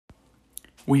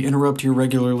We interrupt your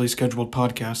regularly scheduled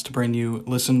podcast to bring you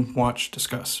Listen, Watch,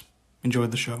 Discuss. Enjoy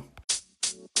the show.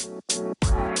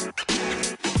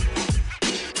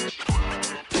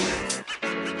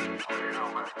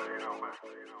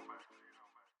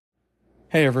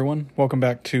 Hey everyone, welcome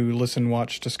back to Listen,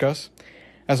 Watch, Discuss.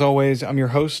 As always, I'm your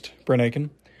host, Brent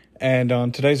Aiken, and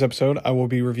on today's episode, I will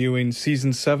be reviewing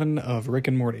Season 7 of Rick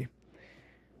and Morty.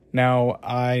 Now,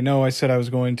 I know I said I was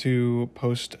going to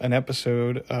post an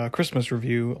episode, Christmas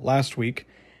review, last week,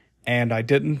 and I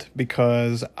didn't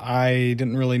because I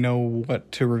didn't really know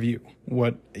what to review.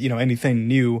 Anything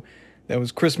new that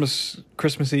was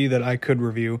Christmassy that I could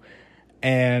review,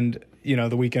 and,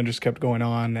 the weekend just kept going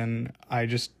on, and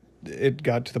it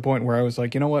got to the point where I was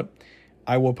like, you know what,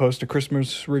 I will post a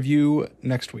Christmas review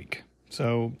next week.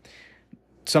 So,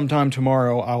 sometime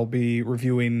tomorrow, I'll be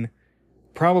reviewing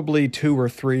probably 2 or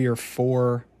 3 or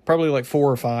 4, probably like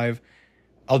 4 or 5.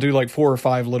 I'll do like 4 or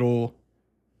 5 little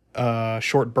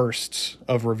short bursts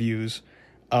of reviews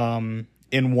in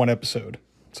one episode.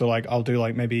 So like I'll do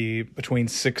like maybe between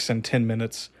 6 and 10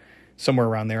 minutes, somewhere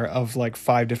around there, of like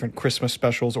 5 different Christmas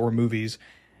specials or movies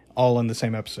all in the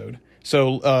same episode.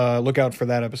 So look out for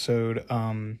that episode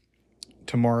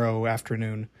tomorrow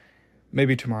afternoon,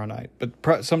 maybe tomorrow night,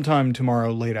 but sometime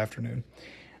tomorrow late afternoon.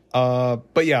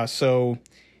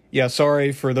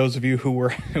 Sorry for those of you who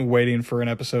were waiting for an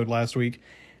episode last week,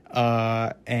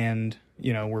 and,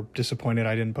 were disappointed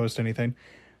I didn't post anything.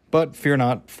 But fear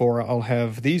not, for I'll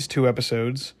have these 2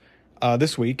 episodes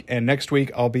this week, and next week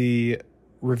I'll be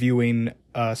reviewing,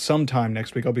 sometime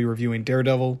next week, I'll be reviewing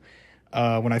Daredevil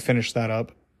when I finish that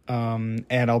up, and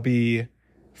I'll be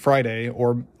Friday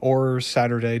or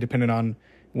Saturday, depending on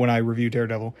when I review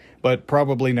Daredevil, but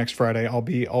probably next Friday I'll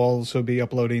also be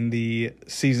uploading the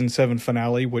Season 7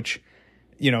 finale, which,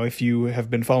 if you have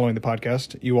been following the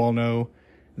podcast, you all know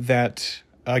that,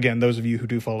 again, those of you who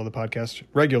do follow the podcast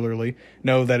regularly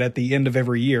know that at the end of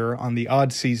every year, on the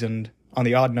odd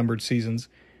numbered seasons,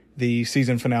 the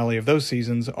season finale of those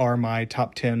seasons are my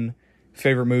top 10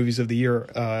 favorite movies of the year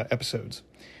episodes.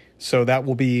 So that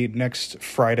will be next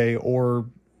Friday or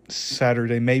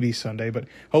Saturday, maybe Sunday, but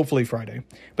hopefully Friday.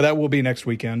 But that will be next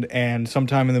weekend, and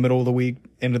sometime in the middle of the week,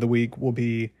 end of the week, will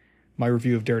be my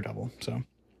review of Daredevil. So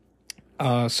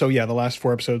the last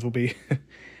 4 episodes will be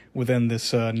within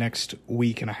this next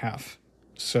week and a half.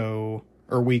 Or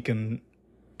week and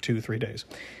 2-3 days.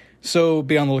 So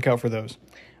be on the lookout for those.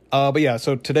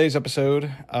 So today's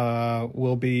episode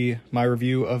will be my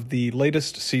review of the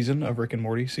latest season of Rick and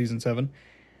Morty, Season 7.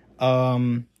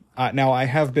 Now, I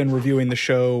have been reviewing the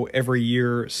show every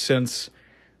year since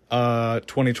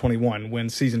 2021, when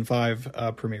Season 5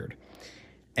 premiered.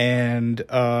 And,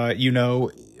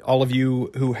 all of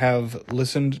you who have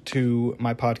listened to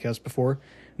my podcast before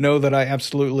know that I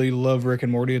absolutely love Rick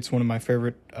and Morty. It's one of my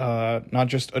favorite, not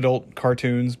just adult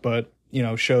cartoons, but,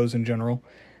 shows in general.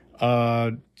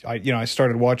 I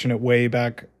started watching it way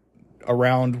back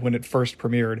around when it first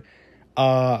premiered.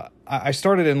 I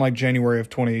started in, like, January of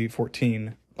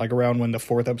 2014, like around when the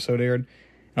 4th episode aired.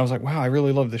 And I was like, wow, I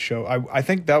really love this show. I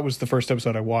think that was the first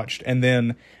episode I watched. And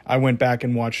then I went back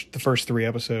and watched the first 3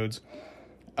 episodes.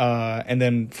 And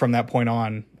then from that point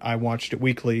on, I watched it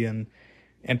weekly and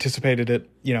anticipated it,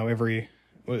 every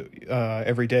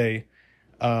day,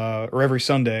 or every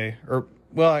Sunday, or,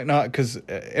 well, not because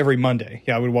every Monday.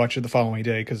 Yeah, I would watch it the following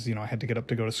day because, I had to get up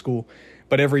to go to school.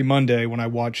 But every Monday when I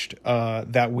watched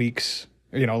that week's,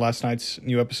 last night's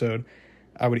new episode,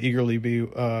 I would eagerly be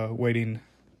waiting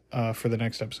for the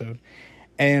next episode.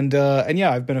 And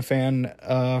I've been a fan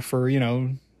for,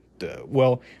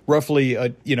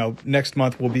 roughly, next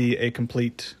month will be a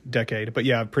complete decade. But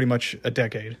yeah, pretty much a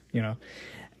decade,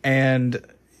 And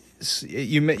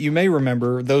you may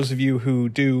remember, those of you who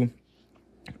do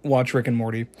watch Rick and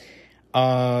Morty,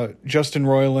 Justin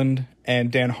Roiland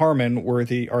and Dan Harmon are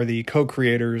the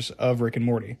co-creators of Rick and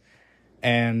Morty.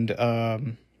 And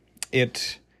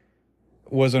it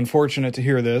was unfortunate to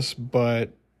hear this,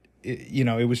 but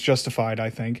it was justified, I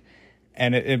think,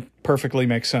 and it perfectly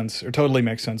makes sense, or totally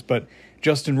makes sense. But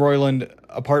Justin Roiland,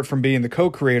 apart from being the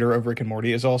co-creator of Rick and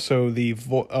Morty, is also the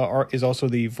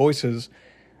voices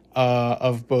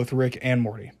of both Rick and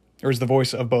Morty, or is the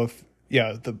voice of both.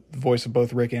 Yeah, the voice of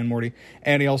both Rick and Morty,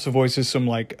 and he also voices some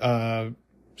of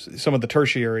the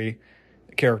tertiary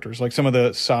characters, like some of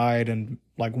the side and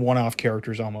like one-off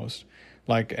characters almost.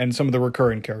 And some of the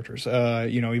recurring characters.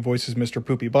 He voices Mr.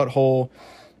 Poopy Butthole,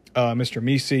 Mr.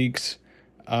 Meeseeks,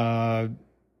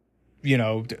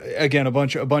 again, a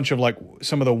bunch of like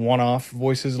some of the one-off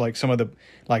voices, like some of the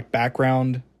like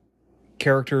background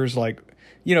characters, a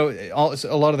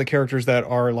lot of the characters that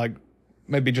are like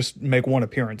maybe just make one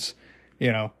appearance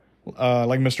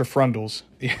like Mr. Frundles.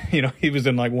 He was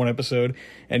in like one episode,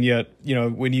 and yet,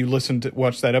 when you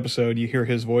watch that episode, you hear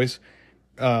his voice,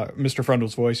 Mr.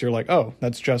 Frundles' voice, you're like, oh,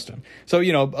 that's Justin. So,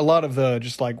 a lot of the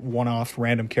just like one-off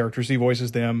random characters, he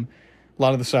voices them, a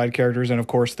lot of the side characters, and of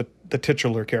course the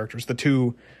titular characters, the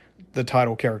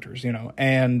title characters,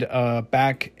 and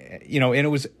back, and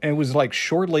it was like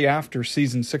shortly after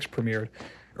season 6 premiered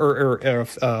or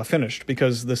finished,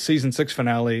 because the season 6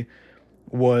 finale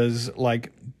was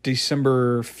like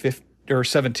December 5th or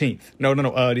 17th. No,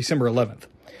 December 11th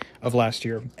of last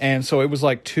year. And so it was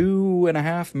like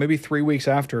 2.5, maybe 3 weeks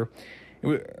after.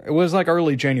 It was like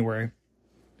early January.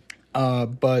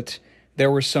 But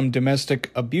there were some domestic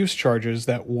abuse charges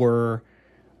that were,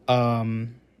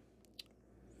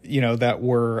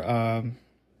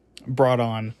 brought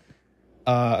on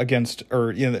against,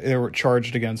 or they were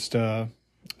charged against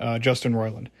Justin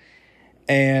Roiland.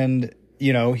 And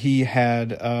he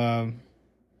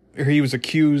was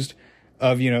accused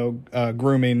of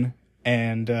grooming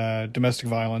and domestic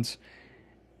violence,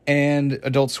 and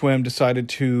Adult Swim decided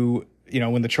to,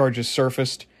 when the charges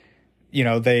surfaced,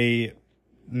 I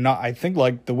think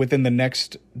like within the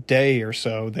next day or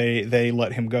so, they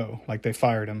let him go, like they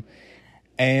fired him.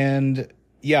 And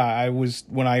yeah,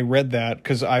 when I read that,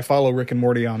 because I follow Rick and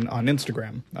Morty on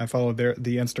Instagram, I follow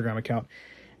the Instagram account,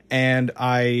 and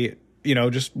I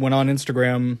just went on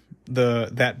Instagram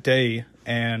that day,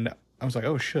 and I was like,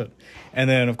 oh shit. And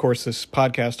then of course this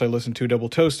podcast I listened to, Double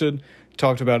Toasted,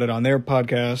 talked about it on their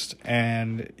podcast,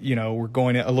 and we're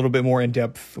going a little bit more in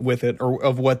depth with it, or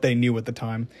of what they knew at the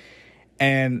time.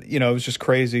 And it was just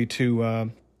crazy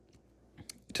to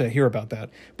hear about that.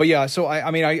 But yeah, so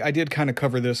I did kind of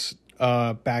cover this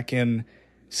back in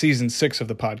season 6 of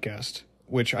the podcast,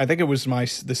 which I think it was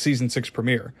the season 6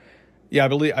 premiere. Yeah,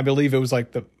 I believe it was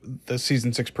like the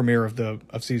season 6 premiere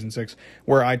of season 6,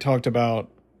 where I talked about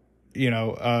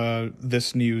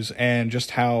this news and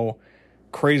just how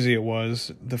crazy it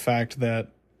was, the fact that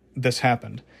this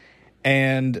happened.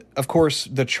 And of course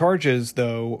the charges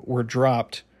though were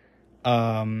dropped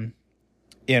in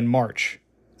March,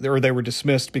 or they were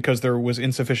dismissed because there was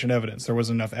insufficient evidence. There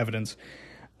wasn't enough evidence.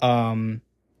 But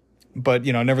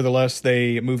nevertheless,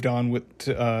 they moved on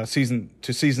to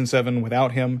season 7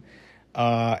 without him.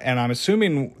 And I'm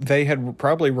assuming they had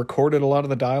probably recorded a lot of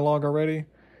the dialogue already.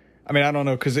 I mean, I don't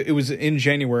know, because it was in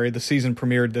January. The season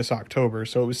premiered this October,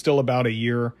 so it was still about a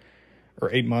year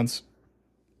or 8 months,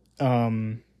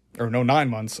 9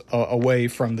 months away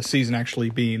from the season actually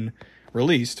being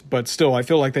released. But still, I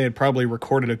feel like they had probably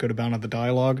recorded a good amount of the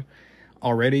dialogue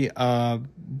already.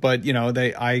 But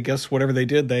I guess whatever they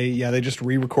did, they just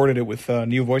re-recorded it with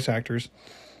new voice actors.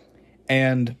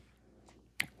 And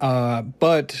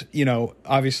but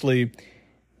obviously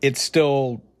it's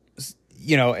still,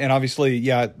 and obviously,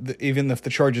 even if the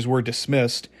charges were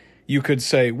dismissed, you could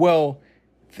say, well,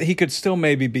 he could still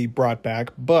maybe be brought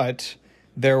back, but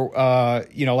there,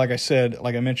 like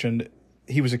I mentioned,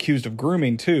 he was accused of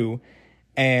grooming too,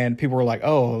 and people were like,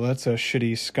 oh, that's a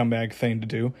shitty scumbag thing to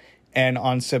do. And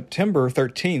on September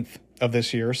 13th of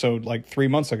this year, so like 3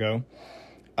 months ago,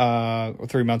 or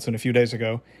 3 months and a few days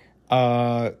ago,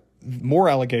 more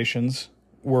allegations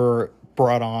were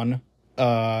brought on,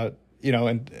 about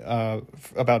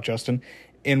Justin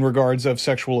in regards of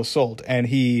sexual assault. And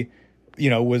he,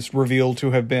 was revealed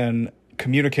to have been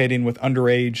communicating with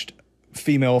underage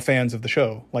female fans of the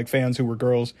show, like fans who were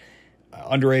girls,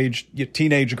 underage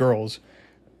teenage girls,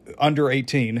 under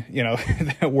 18,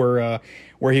 that were,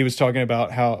 where he was talking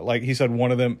about how, like he said,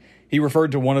 he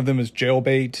referred to one of them as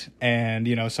jailbait. And,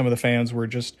 some of the fans were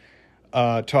just,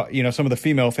 some of the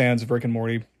female fans of Rick and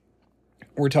Morty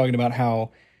were talking about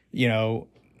how,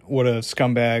 what a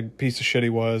scumbag piece of shit he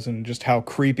was, and just how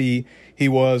creepy he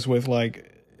was with like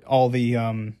all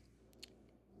the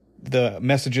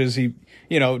messages he,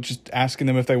 just asking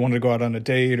them if they wanted to go out on a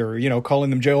date, or, calling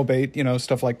them jailbait,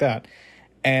 stuff like that.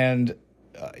 And,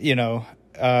 so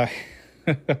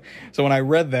when I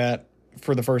read that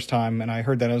for the first time and I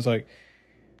heard that, I was like,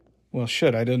 well,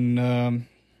 shit, I didn't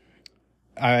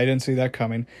see that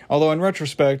coming. Although in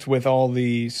retrospect, with all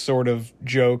the sort of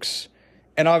jokes,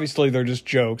 and obviously they're just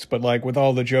jokes, but like with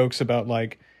all the jokes about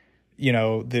like,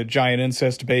 the giant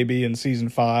incest baby in season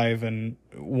 5, and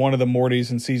one of the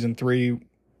Mortys in season 3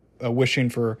 wishing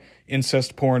for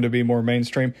incest porn to be more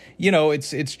mainstream.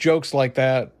 It's jokes like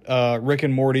that. Rick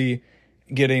and Morty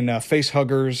getting face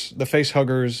huggers,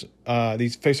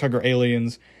 these face hugger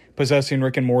aliens possessing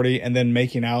Rick and Morty and then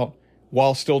making out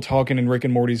while still talking in Rick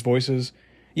and Morty's voices.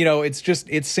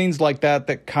 It's scenes like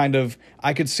that kind of,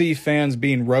 I could see fans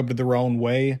being rubbed the wrong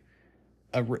way,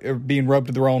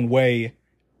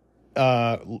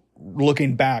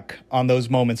 looking back on those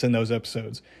moments in those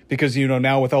episodes, because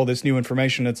now with all this new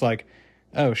information, it's like,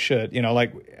 oh shit,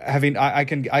 like having I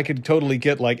could totally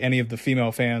get like any of the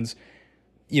female fans,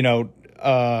 having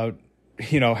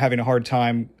a hard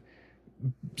time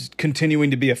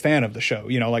continuing to be a fan of the show,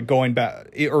 like going back,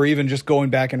 or even just going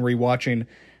back and rewatching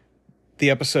the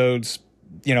episodes,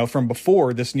 from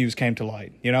before this news came to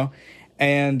light,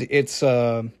 and it's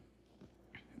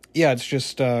it's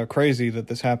just crazy that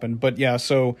this happened. But yeah,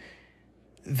 so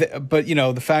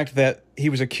the fact that he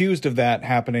was accused of that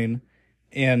happening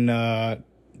in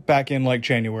back in like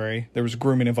January, there was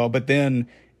grooming involved, but then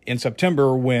in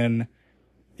September, when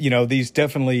these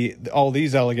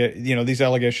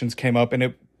allegations came up, and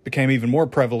it became even more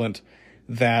prevalent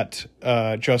that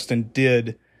Justin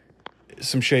did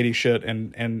some shady shit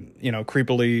and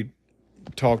creepily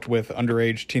talked with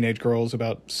underage teenage girls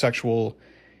about sexual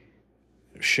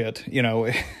shit,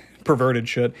 perverted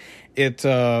shit. It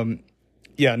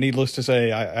needless to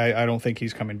say, I don't think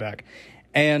he's coming back.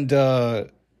 And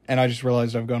I just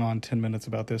realized I've gone on 10 minutes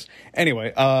about this.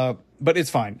 Anyway, but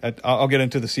it's fine. I'll get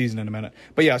into the season in a minute.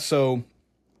 But yeah, so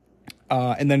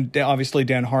and then obviously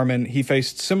Dan Harmon, he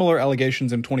faced similar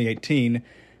allegations in 2018,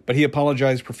 but he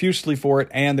apologized profusely for it,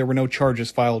 and there were no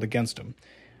charges filed against him.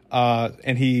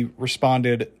 And he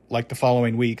responded like the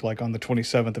following week, like on the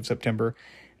 27th of September,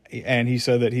 and he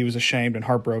said that he was ashamed and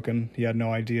heartbroken. He had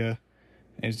no idea,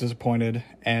 and he's disappointed.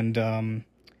 And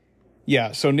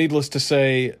so needless to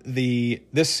say,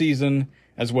 this season,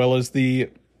 as well as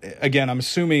again, I'm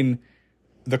assuming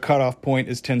the cutoff point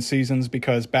is 10 seasons,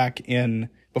 because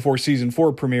before season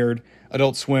 4 premiered,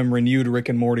 Adult Swim renewed Rick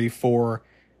and Morty for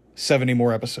 70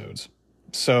 more episodes.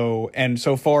 So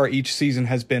far each season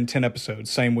has been 10 episodes.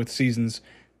 Same with seasons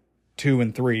 2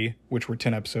 and 3, which were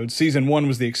 10 episodes. Season 1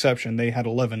 was the exception. They had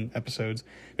 11 episodes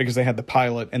because they had the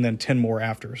pilot and then 10 more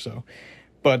after. So,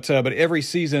 but every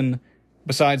season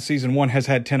besides season 1 has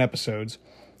had 10 episodes.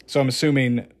 So I'm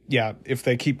assuming, if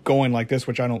they keep going like this,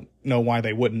 which I don't know why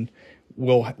they wouldn't,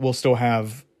 we still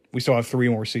have 3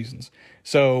 more seasons.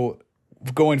 So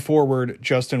going forward,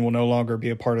 Justin will no longer be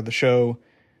a part of the show.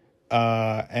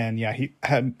 And he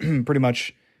had pretty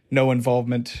much no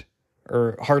involvement,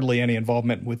 or hardly any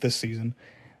involvement, with this season.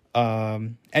 So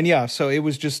it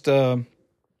was just, and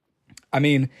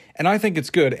I think it's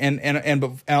good.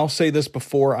 And I'll say this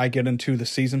before I get into the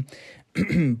season,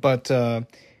 but,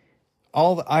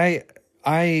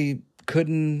 I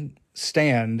couldn't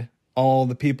stand all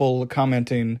the people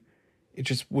commenting. It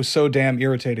just was so damn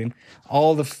irritating.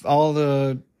 All the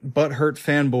butthurt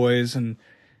fanboys, and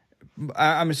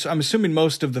I'm assuming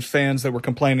most of the fans that were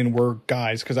complaining were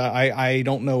guys, because I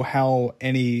don't know how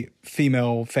any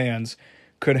female fans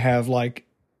could have like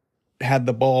had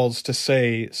the balls to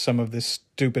say some of this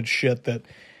stupid shit that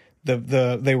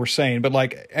they were saying. But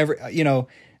like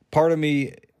part of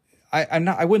me,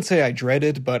 I wouldn't say I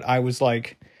dreaded, but I was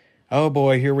like, oh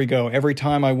boy, here we go. Every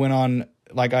time I went on,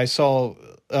 like I saw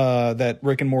that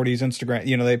Rick and Morty's Instagram,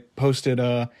 they posted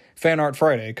Fan Art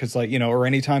Friday, because or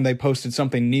anytime they posted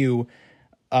something new,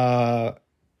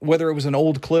 whether it was an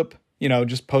old clip,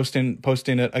 just posting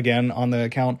it again on the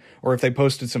account, or if they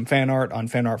posted some fan art on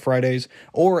Fan Art Fridays,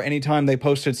 or anytime they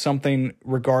posted something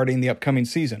regarding the upcoming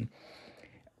season.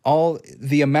 All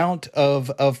the amount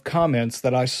of comments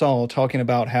that I saw talking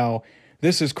about how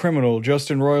this is criminal,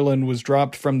 Justin Roiland was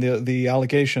dropped from the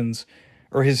allegations,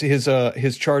 or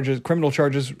his charges, criminal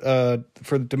charges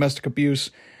for domestic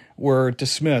abuse, were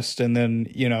dismissed, and then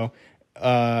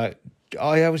I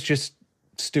was just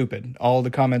stupid. All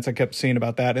the comments I kept seeing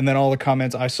about that, and then all the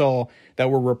comments I saw that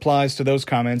were replies to those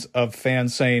comments of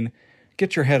fans saying,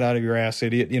 "Get your head out of your ass,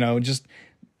 idiot!" Just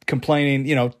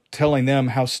complaining, telling them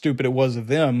how stupid it was of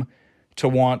them to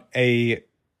want a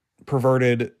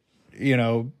perverted,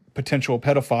 potential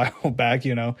pedophile back,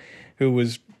 who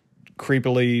was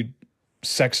creepily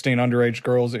sexting underage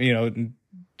girls, and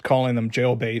calling them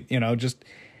jailbait,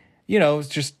 it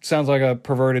just sounds like a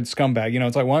perverted scumbag.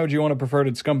 It's like, why would you want a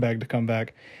perverted scumbag to come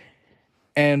back?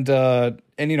 And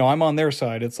I'm on their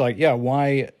side. It's like, yeah,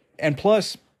 why? And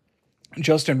plus,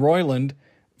 Justin Roiland,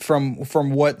 from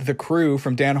what the crew,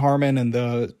 from Dan Harmon and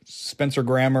the Spencer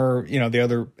Grammer, the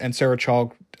other, and Sarah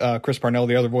Chalk, Chris Parnell,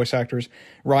 the other voice actors,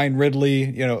 Ryan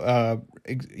Ridley,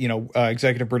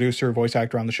 executive producer, voice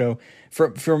actor on the show,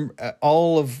 from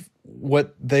all of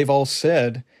what they've all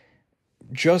said,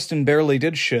 Justin barely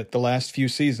did shit the last few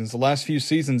seasons. The last few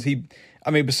seasons,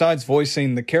 besides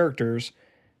voicing the characters,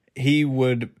 he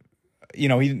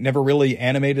never really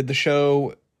animated the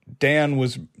show. Dan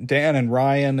and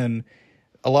Ryan and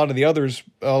a lot of the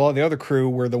other crew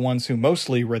were the ones who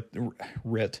mostly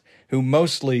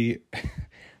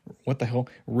what the hell?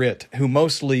 Rit, who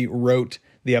mostly wrote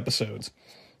the episodes.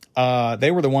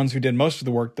 They were the ones who did most of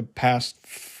the work the past,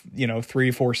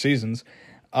 3-4 seasons.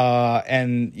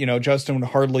 And, Justin would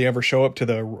hardly ever show up to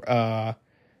the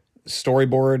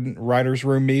storyboard writers'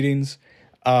 room meetings,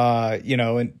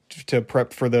 and to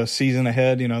prep for the season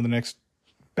ahead, the next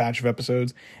batch of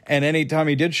episodes. And anytime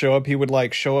he did show up, he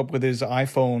would show up with his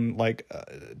iPhone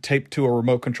taped to a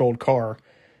remote controlled car.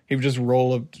 He would just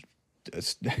roll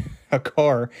a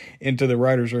car into the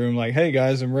writer's room hey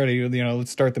guys, I'm ready,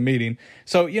 let's start the meeting.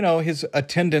 So his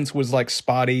attendance was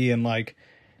spotty, and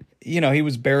he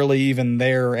was barely even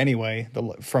there anyway,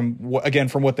 from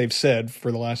what they've said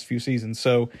for the last few seasons.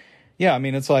 So yeah, I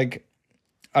mean, it's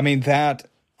that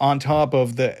on top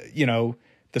of the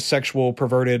the sexual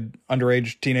perverted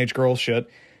underage teenage girl shit,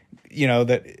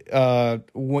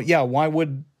 why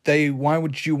would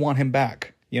you want him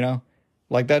back,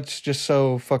 that's just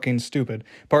so fucking stupid.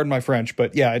 Pardon my French,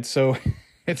 but yeah, it's so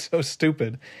it's so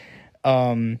stupid.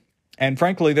 And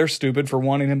frankly, they're stupid for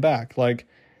wanting him back. From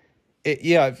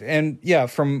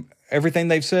everything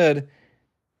they've said,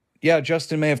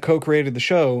 Justin may have co-created the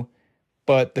show,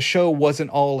 but the show wasn't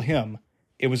all him.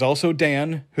 It was also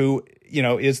Dan, who,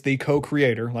 is the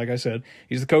co-creator. Like I said,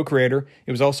 he's the co-creator.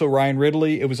 It was also Ryan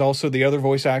Ridley. It was also the other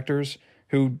voice actors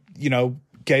who,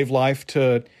 gave life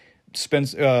to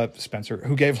Spencer,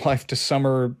 who gave life to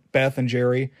Summer, Beth, and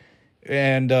Jerry.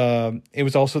 And it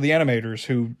was also the animators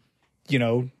who,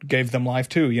 gave them life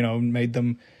too, made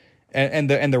them, and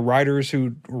the writers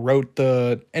who wrote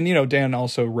Dan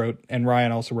also wrote, and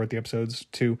Ryan also wrote the episodes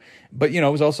too. But, it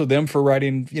was also them for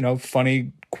writing,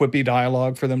 funny, quippy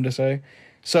dialogue for them to say.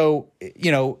 So,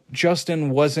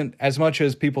 Justin wasn't, as much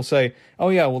as people say, oh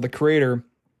yeah, well, the creator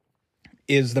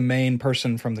is the main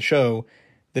person from the show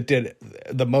that did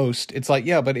the most. It's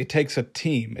but it takes a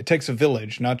team. It takes a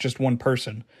village, not just one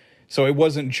person. So it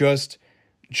wasn't just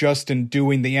Justin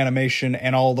doing the animation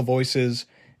and all the voices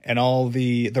and all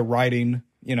the writing.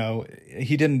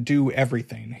 He didn't do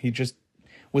everything. He just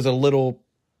was a little,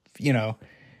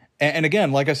 and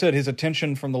again, like I said, his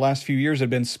attention from the last few years had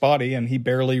been spotty, and he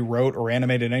barely wrote or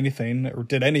animated anything or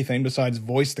did anything besides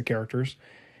voice the characters.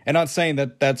 And not saying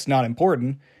that that's not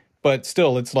important, but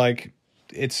still, it's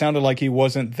it sounded like he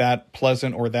wasn't that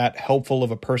pleasant or that helpful of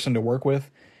a person to work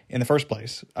with in the first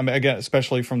place. I mean, again,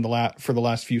 especially for the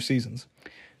last few seasons.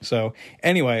 So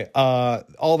anyway,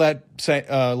 all that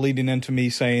leading into me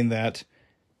saying that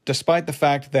despite the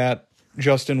fact that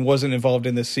Justin wasn't involved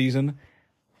in this season,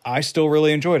 I still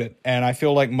really enjoyed it. And I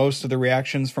feel like most of the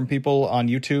reactions from people on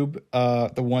YouTube,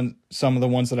 some of the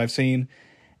ones that I've seen,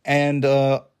 and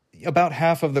about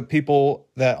half of the people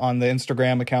that on the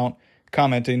Instagram account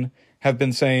commenting have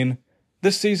been saying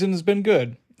this season has been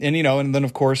good. And, and then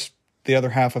of course the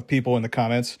other half of people in the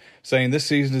comments saying this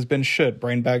season has been shit,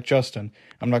 bring back Justin,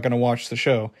 I'm not going to watch the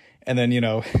show. And then,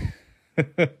 and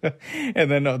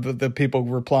then the people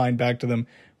replying back to them,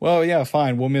 well, yeah,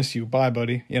 fine, we'll miss you, bye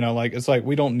buddy. It's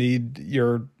we don't need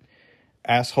your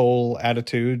asshole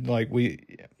attitude.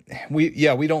 We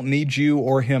don't need you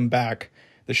or him back.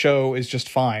 The show is just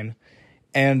fine.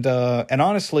 And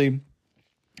honestly,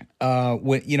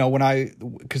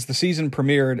 because the season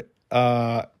premiered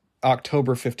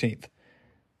October 15th,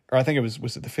 or I think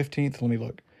was it the 15th? Let me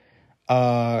look.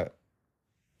 The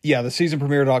season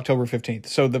premiered October 15th.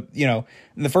 So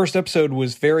the first episode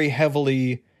was very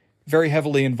heavily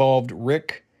involved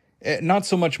Rick, not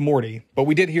so much Morty, but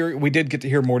we did get to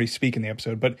hear Morty speak in the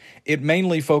episode, but it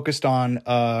mainly focused on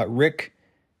Rick,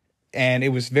 and it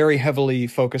was very heavily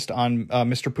focused on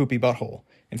Mr. Poopy Butthole.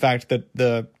 In fact,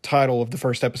 the title of the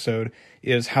first episode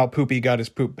is How Poopy Got His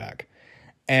Poop Back.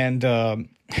 And,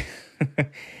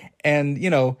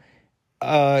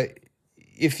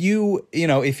 if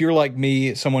you're like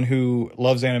me, someone who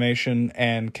loves animation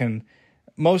and can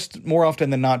more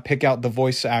often than not pick out the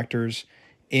voice actors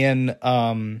in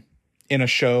a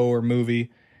show or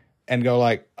movie and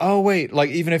go oh wait,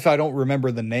 even if I don't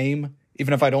remember the name,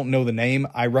 even if I don't know the name,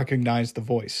 I recognize the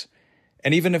voice.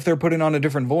 And even if they're putting on a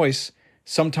different voice,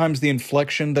 sometimes the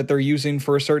inflection that they're using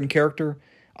for a certain character,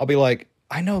 I'll be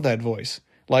I know that voice.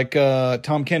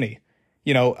 Tom Kenny.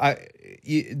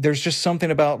 There's just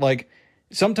something about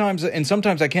sometimes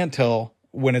I can't tell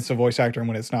when it's a voice actor and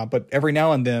when it's not, but every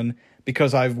now and then,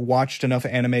 because I've watched enough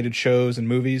animated shows and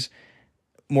movies,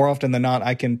 more often than not,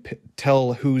 I can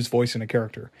tell who's voicing a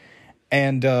character.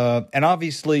 And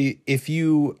obviously, if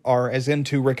you are as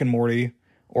into Rick and Morty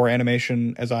or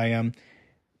animation as I am,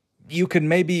 you could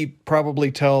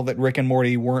probably tell that Rick and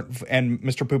Morty weren't, and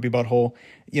Mr. Poopy Butthole,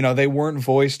 they weren't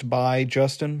voiced by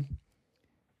Justin.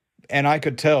 And I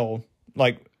could tell,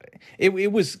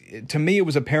 it was, to me, it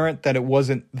was apparent that it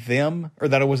wasn't them, or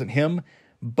that it wasn't him,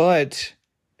 but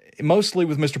mostly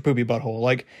with Mr. Poopy Butthole,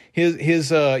 like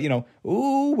his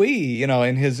ooh wee,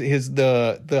 and his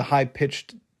the high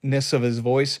pitchedness of his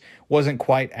voice wasn't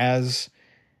quite as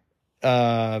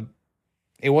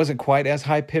it wasn't quite as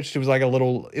high pitched. It was like a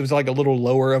little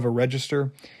lower of a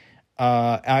register.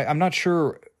 I'm not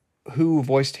sure who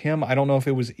voiced him. I don't know if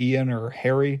it was Ian or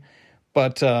Harry,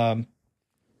 but I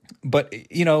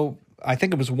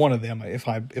think it was one of them, if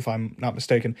I'm not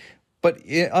mistaken. But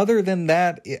other than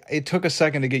that, it took a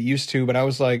second to get used to. But I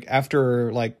was like,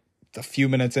 after like a few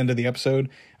minutes into the episode,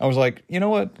 I was like, you know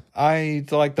what? I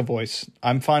like the voice.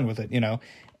 I'm fine with it,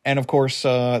 And of course,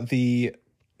 the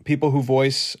people who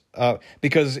voice,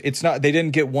 because they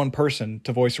didn't get one person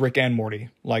to voice Rick and Morty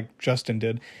like Justin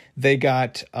did. They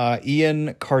got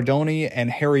Ian Cardoni and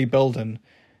Harry Belden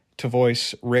to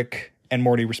voice Rick and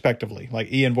Morty respectively.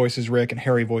 Like Ian voices Rick and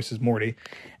Harry voices Morty.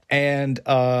 And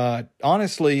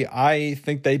honestly, I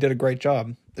think they did a great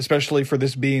job, especially for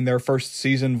this being their first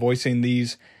season voicing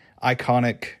these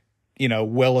iconic,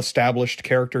 well-established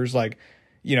characters, like,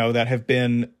 that have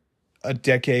been a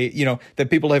decade, that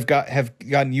people have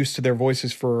gotten used to their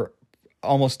voices for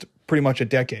almost pretty much a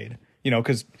decade,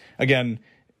 because again,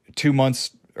 2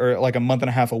 months or like a month and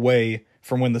a half away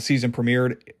from when the season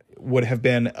premiered would have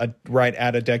been right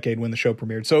at a decade when the show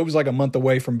premiered. So it was like a month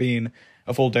away from being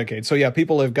a full decade. So yeah,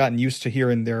 people have gotten used to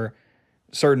hearing their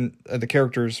the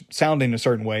characters sounding a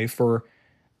certain way for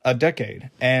a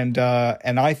decade. And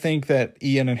I think that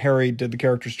Ian and Harry did the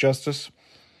characters justice.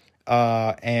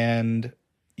 And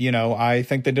I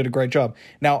think they did a great job.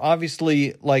 Now,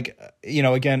 obviously, like,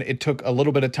 again, it took a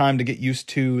little bit of time to get used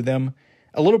to them,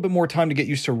 a little bit more time to get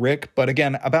used to Rick. But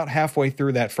again, about halfway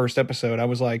through that first episode, I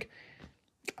was like,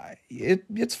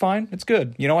 it's fine. It's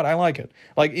good. You know what? I like it.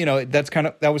 Like,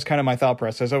 that was kind of my thought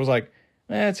process. I was like,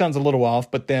 it sounds a little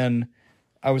off, but then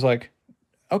I was like,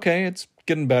 okay, it's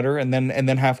getting better. And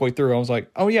then halfway through, I was like,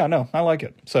 oh yeah, no, I like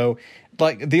it. So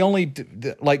like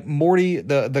like Morty,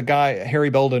 the guy, Harry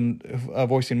Belden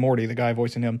voicing Morty, the guy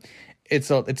voicing him, it's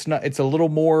a little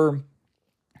more,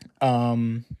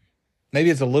 maybe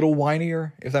it's a little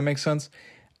whinier, if that makes sense.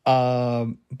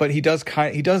 But he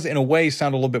does in a way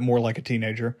sound a little bit more like a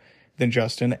teenager than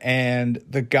Justin. And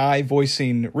the guy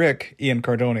voicing Rick, Ian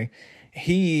Cardoni,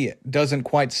 he doesn't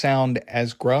quite sound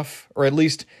as gruff, or at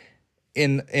least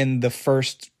in the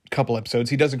first couple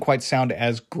episodes, he doesn't quite sound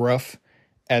as gruff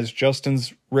as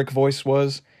Justin's Rick voice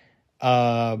was.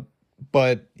 But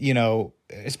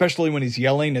especially when he's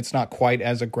yelling, it's not quite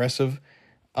as aggressive.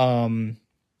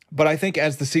 But I think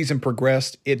as the season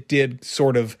progressed, it did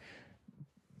sort of,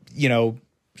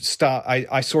 stop.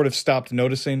 I sort of stopped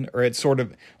noticing, or it sort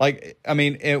of like, I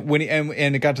mean, when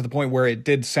it got to the point where it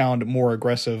did sound more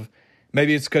aggressive.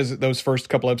 Maybe it's because those first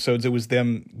couple episodes, it was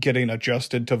them getting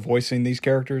adjusted to voicing these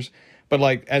characters. But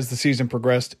like as the season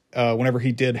progressed, whenever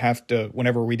we did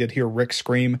hear Rick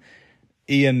scream,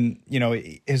 Ian,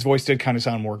 his voice did kind of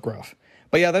sound more gruff.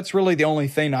 But yeah, that's really the only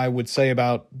thing I would say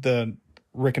about the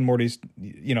Rick and Morty's,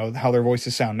 how their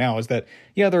voices sound now, is that,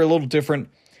 yeah, they're a little different.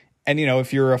 And,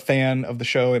 if you're a fan of the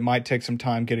show, it might take some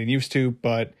time getting used to,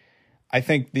 but I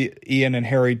think the Ian and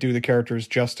Harry do the characters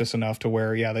justice enough to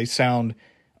where, yeah, they sound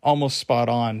almost spot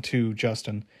on to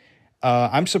Justin.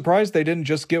 I'm surprised they didn't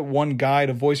just get one guy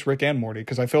to voice Rick and Morty,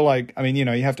 because I feel like, I mean, you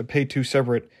have to pay two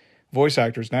separate voice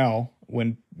actors now,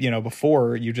 when,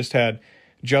 before you just had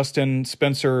Justin,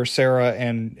 Spencer, Sarah,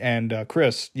 and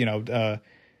Chris,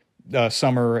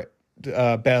 Summer,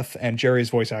 Beth, and Jerry's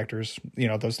voice actors,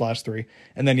 those last three.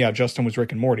 And then, yeah, Justin was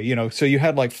Rick and Morty, so you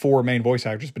had like four main voice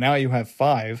actors, but now you have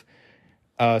five,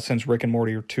 since Rick and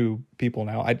Morty are two people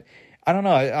now. I don't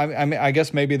know. I mean, I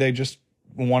guess maybe they just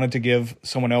wanted to give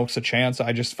someone else a chance.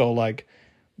 I just felt like,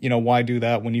 why do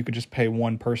that when you could just pay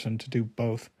one person to do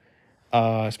both?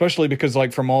 Especially because,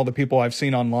 like, from all the people I've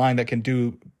seen online that can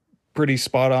do pretty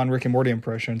spot on Rick and Morty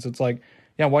impressions, it's like,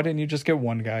 yeah, why didn't you just get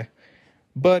one guy?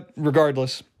 But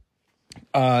regardless,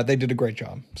 they did a great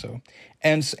job. So,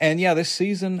 and yeah, this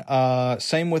season,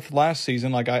 same with last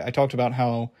season. Like I talked about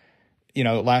how,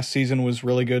 last season was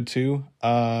really good too.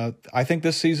 I think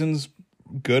this season's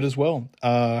good as well.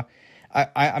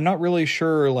 I'm not really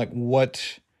sure like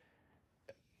what,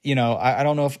 I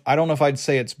don't know if I'd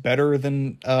say it's better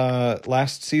than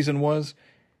last season was.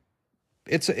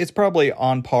 It's probably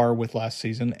on par with last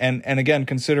season. And again,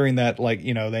 considering that, like,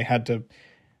 they had to,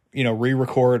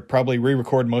 re-record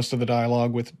most of the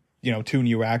dialogue with, two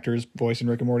new actors voicing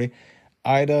Rick and Morty,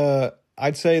 I'd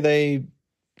say they,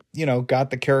 got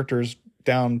the characters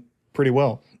down pretty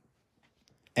well.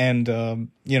 And it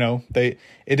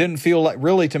didn't feel like,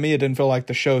 really, to me, it didn't feel like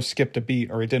the show skipped a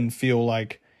beat, or it didn't feel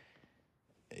like,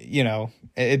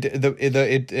 it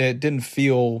didn't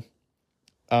feel,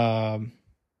 I'm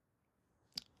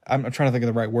trying to think of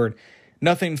the right word.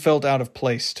 Nothing felt out of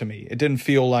place to me. It didn't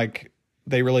feel like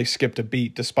they really skipped a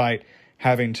beat, despite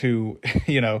having to,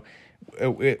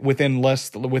 within less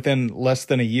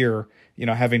than a year,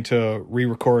 having to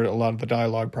re-record a lot of the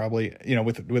dialogue, probably,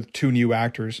 with two new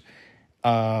actors.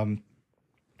 It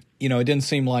didn't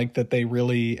seem like that they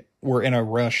really were in a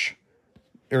rush,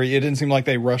 or it didn't seem like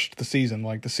they rushed the season.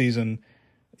 Like the season,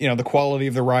 the quality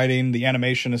of the writing, the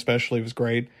animation especially was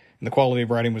great, and the quality of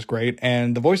writing was great,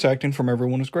 and the voice acting from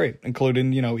everyone was great,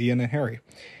 including, Ian and Harry.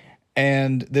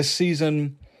 And this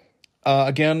season,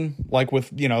 again, like with,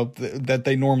 that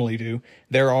they normally do,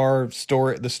 there are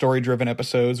the story-driven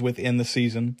episodes within the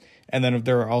season, and then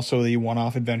there are also the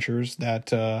one-off adventures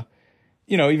that,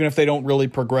 even if they don't really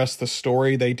progress the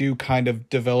story, they do kind of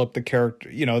develop the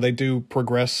character, they do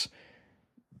progress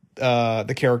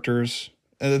the characters,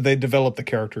 they develop the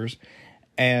characters,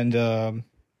 and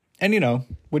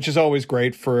which is always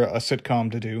great for a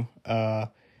sitcom to do,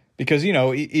 because,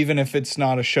 even if it's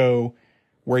not a show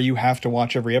where you have to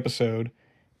watch every episode,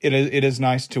 it is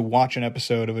nice to watch an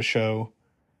episode of a show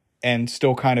and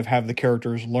still kind of have the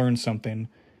characters learn something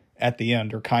at the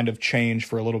end, or kind of change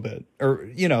for a little bit, or,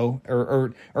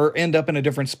 or end up in a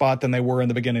different spot than they were in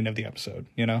the beginning of the episode,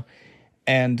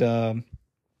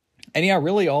 and yeah,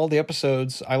 really all the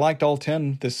episodes, I liked all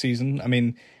 10 this season. I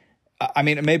mean,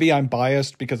 maybe I'm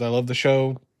biased because I love the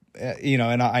show,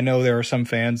 and I know there are some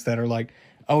fans that are like,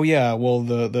 oh yeah, well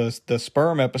the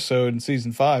sperm episode in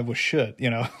season 5 was shit,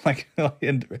 like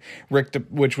in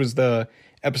which was the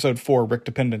episode 4, Rick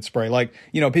Dependent Spray. Like,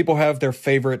 people have their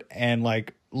favorite and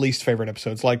like least favorite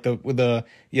episodes. Like the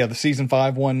season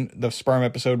 5 one, the sperm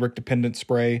episode, Rick Dependent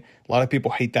Spray. A lot of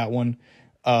people hate that one.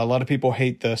 A lot of people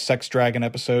hate the Sex Dragon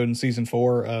episode in season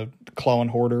 4, Claw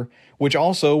and Hoarder, which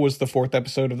also was the 4th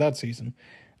episode of that season.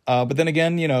 But then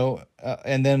again,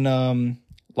 and then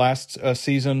last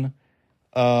season,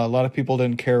 a lot of people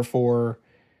didn't care for.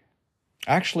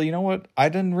 Actually, you know what? I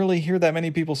didn't really hear that many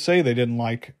people say they didn't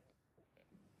like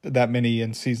that many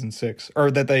in season 6, or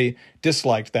that they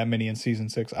disliked that many in season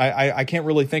 6. I can't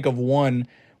really think of one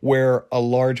where a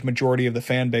large majority of the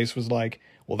fan base was like,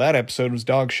 well, that episode was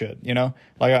dog shit,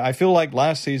 Like, I feel like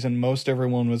last season, most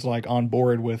everyone was like on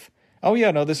board with, oh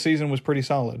yeah, no, this season was pretty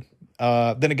solid.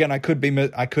 Then again, I could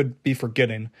be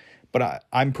forgetting, but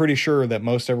I'm pretty sure that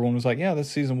most everyone was like, yeah, this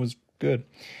season was good.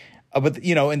 But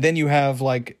and then you have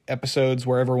like episodes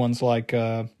where everyone's like,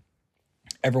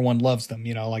 everyone loves them,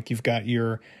 like you've got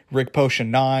your Rick Potion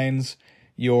 9s,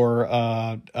 your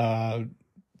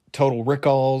Total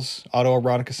Rickalls,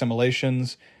 autoerotic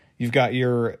assimilations. You've got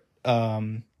your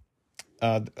the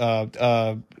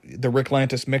Rick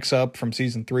Lantis mix-up from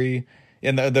season 3,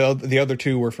 and the other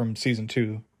two were from season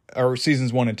 2, or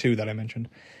seasons 1 and 2 that I mentioned.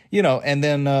 And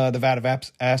then the Vat of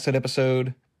Acid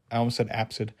episode. I almost said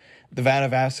Apsid. The Vat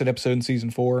of Acid episode in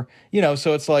season 4.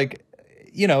 So it's like,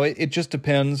 it just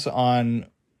depends on,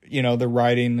 the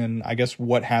writing and I guess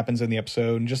what happens in the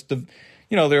episode, and just the,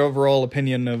 their overall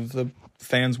opinion of the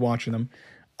fans watching them.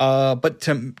 But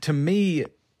to me,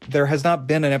 there has not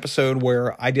been an episode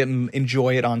where I didn't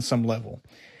enjoy it on some level.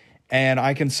 And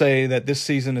I can say that this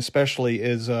season especially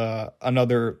is yet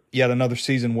another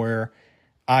season where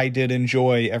I did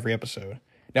enjoy every episode.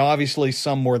 Now, obviously,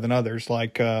 some more than others.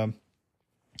 Like I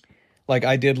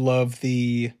did love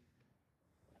the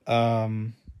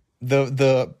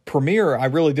premiere. I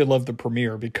really did love the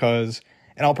premiere because,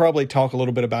 and I'll probably talk a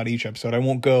little bit about each episode. I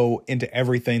won't go into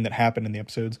everything that happened in the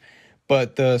episodes,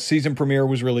 but the season premiere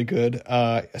was really good.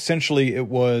 Essentially, it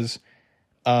was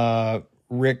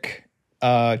Rick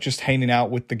just hanging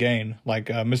out with the gang. Like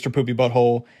Mr. Poopy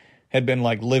Butthole had been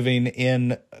like living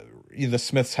in the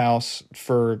Smith's house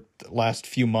for the last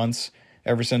few months,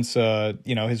 ever since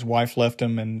his wife left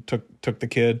him and took the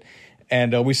kid.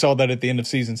 And we saw that at the end of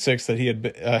season 6 that he had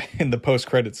been, in the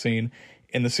post-credit scene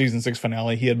in the season 6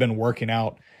 finale, he had been working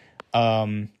out.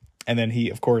 And then he,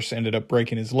 of course, ended up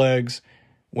breaking his legs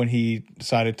when he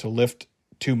decided to lift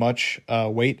too much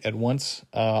weight at once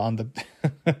on the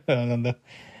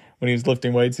when he was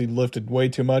lifting weights. He lifted way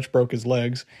too much, broke his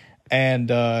legs. And,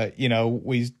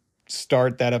 we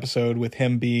start that episode with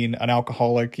him being an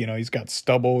alcoholic. He's got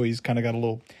stubble. He's kind of got a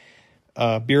little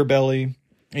beer belly.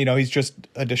 He's just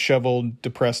a disheveled,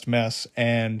 depressed mess.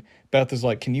 And Beth is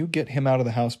like, can you get him out of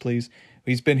the house, please?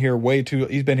 He's been here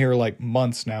like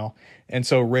months now. And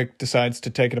so Rick decides to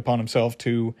take it upon himself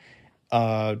to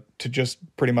to just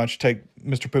pretty much take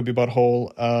Mr. Poopy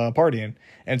Butthole partying.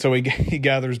 And so he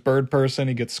gathers Bird Person,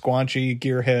 he gets Squanchy,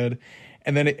 Gearhead,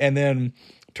 and then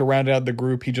to round out the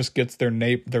group, he just gets their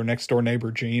next door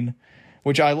neighbor Gene,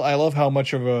 which I love how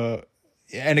much of a,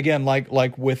 and again,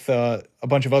 like with a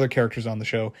bunch of other characters on the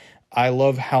show, I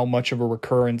love how much of a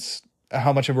recurring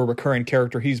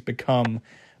character he's become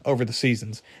over the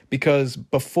seasons. Because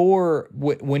before,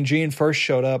 when Gene first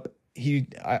showed up,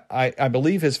 I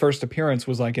believe his first appearance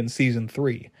was like in season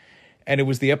 3, and it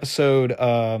was the episode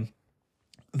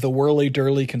The Whirly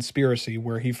Durly Conspiracy,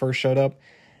 where he first showed up.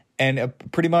 And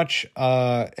pretty much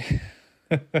I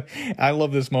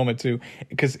love this moment too,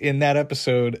 because in that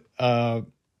episode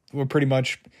we're pretty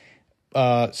much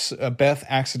Beth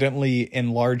accidentally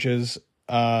enlarges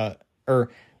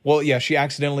she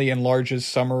accidentally enlarges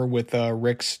Summer with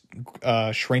Rick's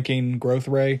shrinking growth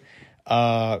ray.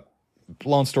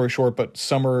 Long story short, but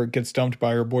Summer gets dumped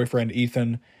by her boyfriend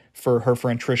Ethan for her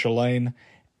friend Trisha Lane,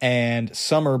 and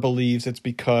Summer believes it's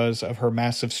because of her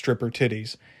massive stripper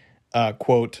titties.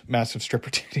 Quote, massive stripper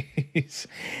titties.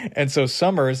 And so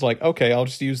Summer is like, okay, I'll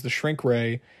just use the shrink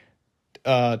ray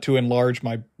to enlarge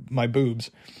my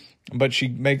boobs. But she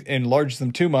enlarges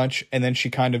them too much, and then she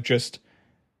kind of just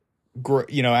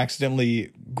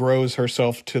accidentally grows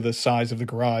herself to the size of the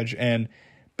garage, and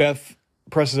Beth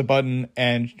presses a button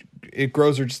and it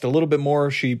grows her just a little bit more.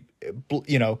 She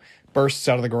bursts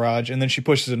out of the garage, and then she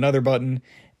pushes another button,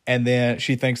 and then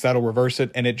she thinks that'll reverse it,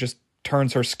 and it just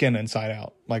turns her skin inside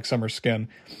out, like Summer's skin.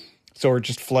 So her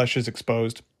just flesh is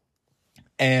exposed.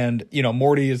 And,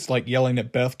 Morty is like yelling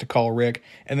at Beth to call Rick.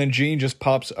 And then Gene just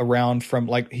pops around from,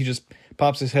 like, he just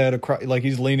pops his head across, like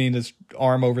he's leaning his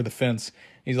arm over the fence.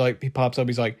 He pops up,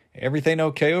 he's like, everything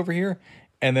okay over here?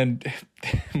 And then,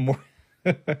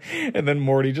 and then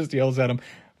Morty just yells at him,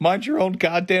 mind your own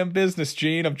goddamn business,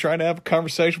 Gene. I'm trying to have a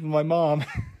conversation with my mom.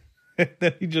 And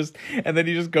then he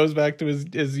just goes back to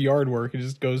his yard work. He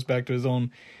just goes back to his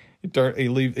own dirt.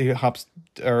 He hops,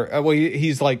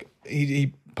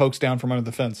 he pokes down from under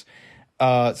the fence.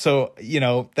 So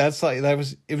it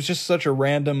was just such a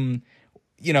random,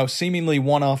 seemingly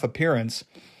one-off appearance.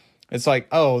 It's like,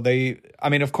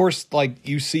 of course, like,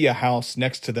 you see a house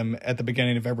next to them at the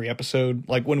beginning of every episode.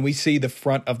 Like, when we see the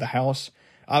front of the house,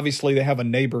 obviously they have a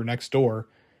neighbor next door,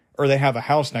 or they have a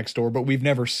house next door, but we've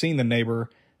never seen the neighbor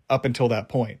up until that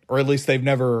point, or at least he's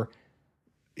never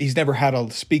had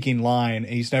a speaking line,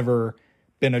 and he's never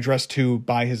been addressed to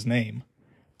by his name.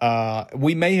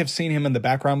 We may have seen him in the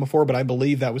background before, but I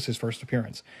believe that was his first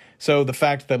appearance. So the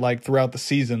fact that, like, throughout the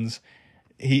seasons,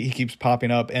 he keeps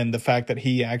popping up, and the fact that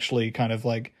he actually kind of,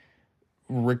 like,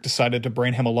 Rick decided to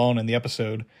bring him alone in the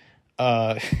episode,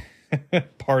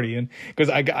 partying, because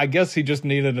I guess he just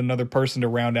needed another person to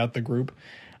round out the group.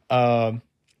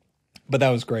 But that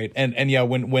was great. And yeah,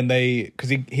 when because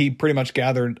he pretty much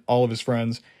gathered all of his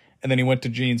friends, and then he went to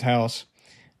Gene's house.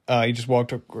 He just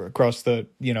walked across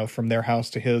from their house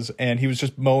to his, and he was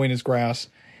just mowing his grass.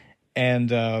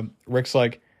 And Rick's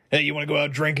like, hey, you want to go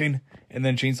out drinking? And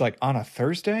then Gene's like, on a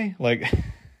Thursday? Like,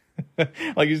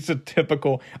 like, he's a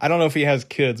typical, I don't know if he has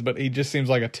kids, but he just seems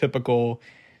like a typical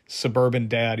suburban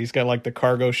dad. He's got, like, the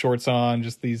cargo shorts on,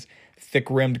 just these thick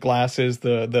rimmed glasses,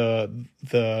 the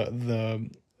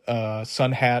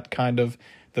sun hat, kind of,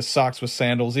 the socks with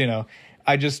sandals. I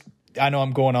know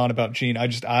I'm going on about Gene.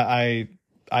 I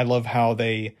love how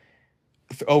they,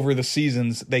 over the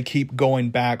seasons, they keep going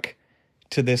back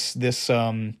to this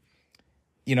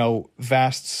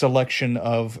vast selection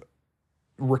of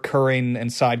recurring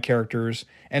and side characters,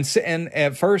 and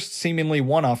at first seemingly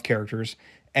one-off characters,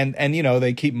 and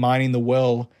they keep mining the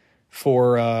well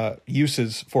for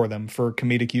uses for them, for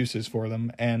comedic uses for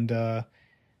them, and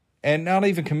not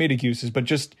even comedic uses, but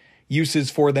just uses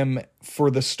for them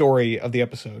for the story of the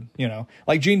episode.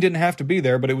 Like, Gene didn't have to be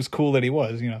there, but it was cool that he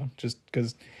was, just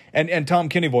because. And Tom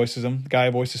Kenny voices him. The guy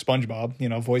who voices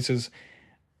SpongeBob, voices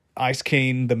Ice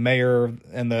King, the mayor,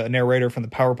 and the narrator from the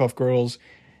Powerpuff Girls.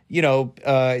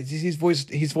 He's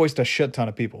voiced a shit ton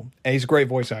of people, and he's a great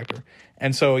voice actor.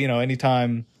 And so,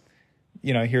 anytime,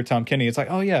 I hear Tom Kenny, it's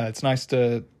like, oh yeah, it's nice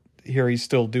to hear he's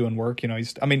still doing work. He's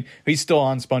still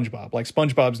on SpongeBob. Like,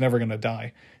 SpongeBob's never going to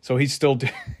die. So he's still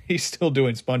doing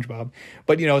SpongeBob.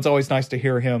 But, it's always nice to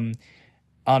hear him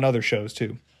on other shows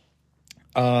too.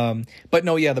 But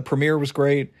no, yeah, the premiere was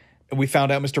great. We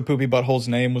found out Mr. Poopy Butthole's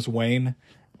name was Wayne.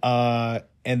 And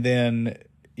then,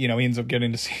 he ends up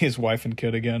getting to see his wife and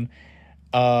kid again.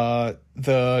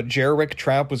 The Jerry-Rick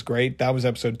trap was great. That was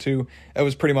episode 2. It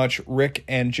was pretty much Rick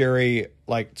and Jerry,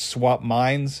 like, swap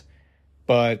minds,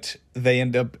 but they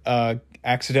end up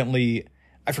accidentally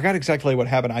I forgot exactly what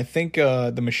happened. I think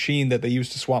the machine that they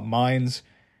used to swap minds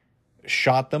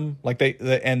shot them, like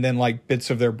and then like bits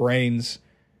of their brains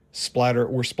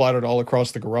were splattered all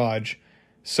across the garage.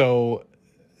 So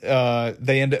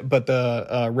but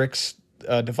the Rick's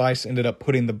device ended up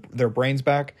putting their brains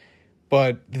back,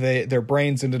 but their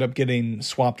brains ended up getting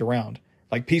swapped around.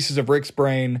 Like pieces of Rick's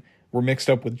brain were mixed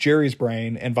up with Jerry's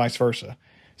brain and vice versa.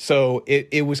 So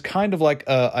it was kind of like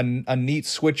a neat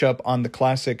switch up on the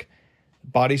classic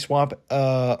body swap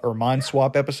or mind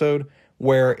swap episode,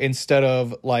 where instead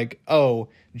of like, oh,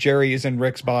 Jerry is in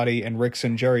Rick's body and Rick's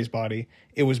in Jerry's body,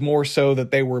 it was more so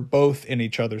that they were both in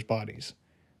each other's bodies.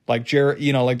 Like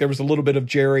Jerry, like there was a little bit of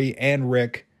Jerry and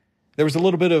Rick. There was a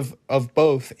little bit of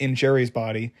both in Jerry's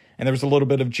body, and there was a little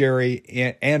bit of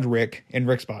Jerry and Rick in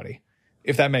Rick's body.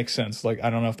 If that makes sense. Like,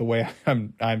 I don't know if the way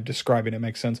I'm describing it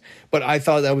makes sense, but I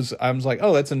thought I was like,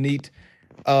 oh, that's a neat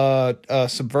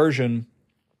subversion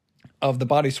of the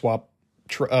body swap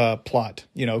plot,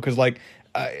 because like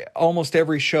almost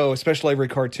every show, especially every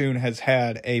cartoon, has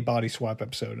had a body swap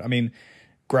episode. I mean,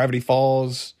 Gravity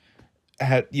Falls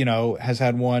has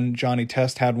had one. Johnny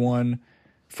Test had one.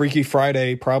 Freaky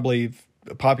Friday probably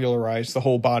popularized the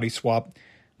whole body swap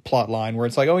plot line, where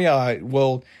it's like, oh yeah,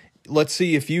 well, let's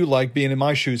see if you like being in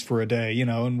my shoes for a day,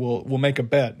 and we'll make a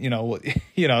bet,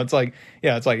 it's like,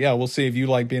 yeah, we'll see if you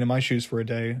like being in my shoes for a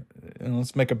day, and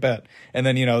let's make a bet. And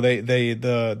then,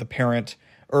 the parent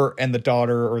and the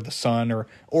daughter or the son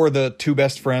or the two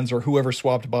best friends or whoever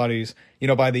swapped bodies,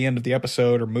 by the end of the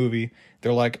episode or movie,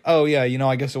 they're like, oh yeah,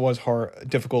 I guess it was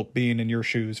difficult being in your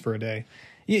shoes for a day.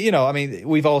 I mean,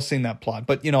 we've all seen that plot,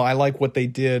 but I like what they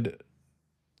did,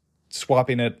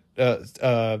 swapping it,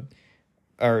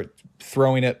 or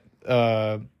throwing it.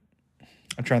 I'm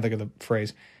trying to think of the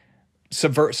phrase.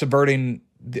 Subverting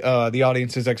the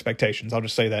audience's expectations. I'll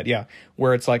just say that, yeah.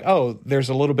 Where it's like, oh, there's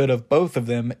a little bit of both of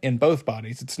them in both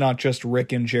bodies. It's not just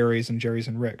Rick and Jerry's and Jerry's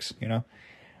and Rick's.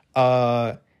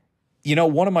 I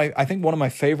think one of my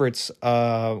favorites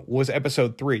was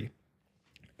episode 3,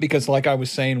 because like I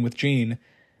was saying with Gene,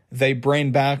 they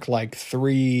bring back like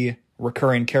 3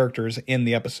 recurring characters in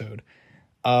the episode.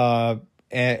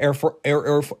 Air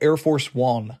Force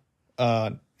One,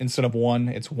 instead of one,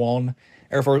 it's One.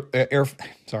 Air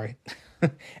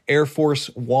Force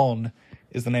One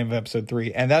is the name of episode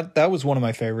 3, and that was one of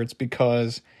my favorites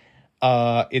because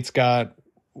it's got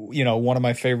one of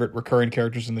my favorite recurring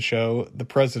characters in the show, the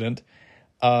president,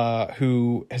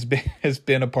 who has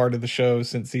been a part of the show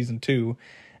since season 2.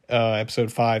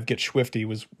 Episode 5, Get Swifty,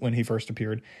 was when he first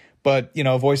appeared, but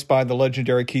voiced by the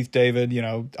legendary Keith David,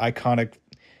 iconic,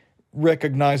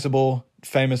 recognizable,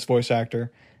 famous voice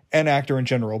actor and actor in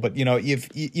general. But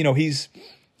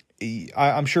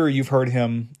I'm sure you've heard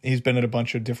him. He's been in a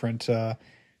bunch of different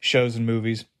shows and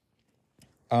movies.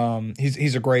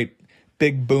 He's a great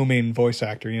big booming voice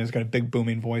actor. He's got a big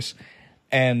booming voice,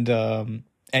 and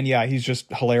yeah, he's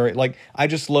just hilarious. Like, I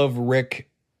just love Rick,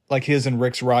 like his and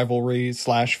Rick's rivalry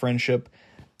 / friendship,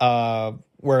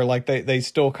 where like they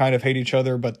still kind of hate each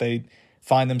other, but they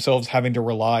find themselves having to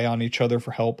rely on each other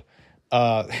for help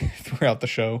throughout the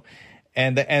show,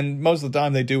 and most of the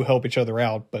time they do help each other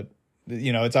out, but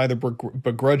it's either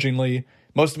begrudgingly.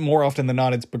 More often than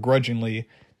not, it's begrudgingly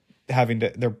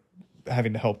they're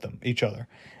having to help each other.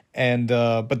 And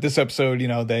but this episode,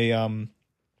 they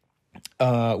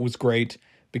was great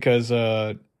because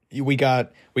we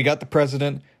got the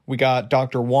president. We got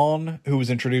Dr. Wan, who was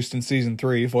introduced in season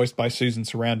 3, voiced by Susan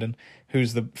Sarandon,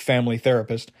 who's the family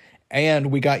therapist. And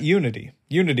we got Unity.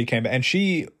 Unity came back, and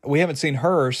we haven't seen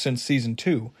her since season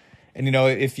 2. And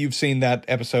if you've seen that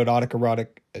episode, autoerotic,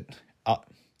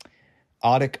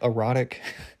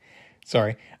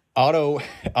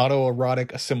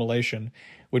 autoerotic assimilation,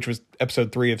 which was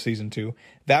episode 3 of season 2,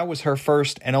 that was her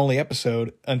first and only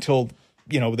episode until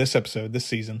this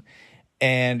season.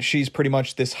 And she's pretty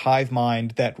much this hive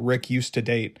mind that Rick used to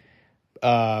date,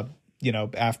 after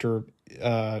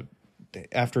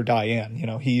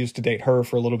Diane. He used to date her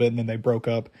for a little bit, and then they broke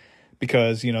up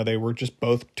because, they were just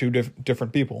both two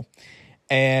different people.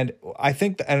 And I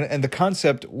think, and the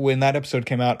concept, when that episode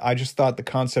came out, I just thought the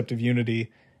concept of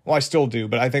Unity, well, I still do,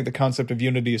 but I think the concept of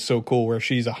Unity is so cool, where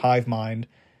she's a hive mind.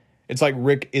 It's like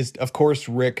Rick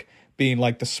being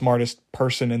like the smartest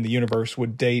person in the universe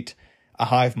would date a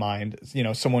hive mind,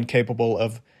 someone capable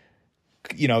of,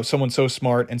 someone so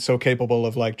smart and so capable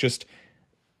of like just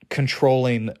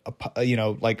controlling,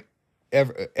 like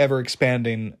ever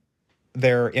expanding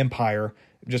their empire,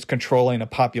 just controlling a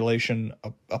population,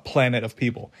 a planet of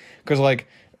people. Because like,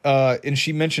 and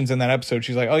she mentions in that episode,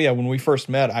 she's like, oh yeah, when we first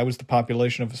met, I was the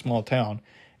population of a small town.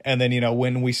 And then,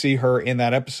 when we see her in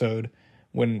that episode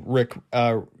when Rick,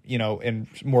 and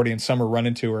Morty and Summer run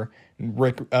into her, and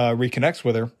Rick reconnects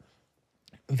with her.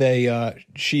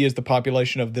 She is the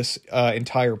population of this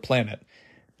entire planet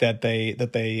that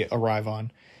they arrive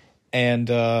on, and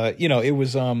it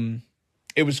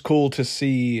was cool to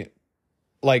see.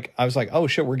 Like, I was like, oh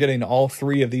shit, we're getting all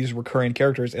three of these recurring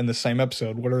characters in the same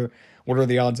episode. What are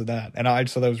the odds of that? And I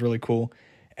just thought that was really cool.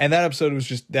 And that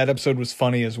episode was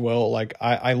funny as well. Like,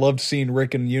 I loved seeing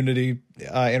Rick and Unity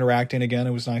interacting again.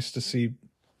 It was nice to see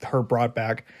her brought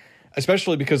back,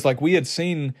 especially because like we've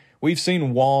seen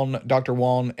Dr.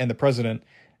 Wong and the President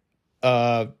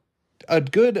a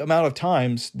good amount of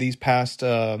times these past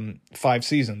 5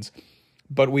 seasons,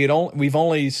 but we've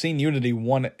only seen Unity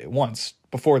once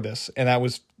before this, and that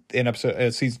was in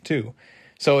episode season 2.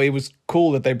 So it was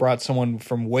cool that they brought someone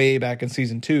from way back in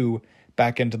season 2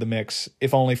 back into the mix,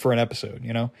 if only for an episode,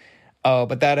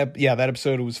 But that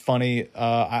episode was funny.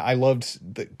 I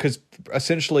loved because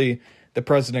essentially the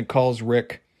President calls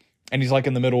Rick, and he's like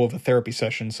in the middle of a therapy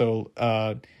session. So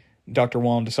Dr.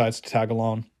 Wong decides to tag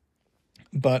along,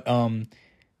 but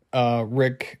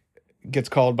Rick gets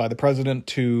called by the President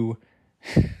to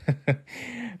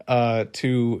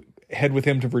to head with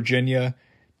him to Virginia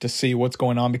to see what's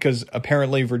going on, because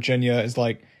apparently Virginia is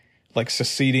like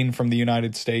seceding from the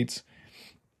United States,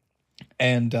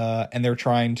 and they're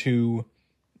trying to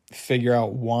figure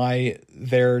out why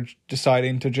they're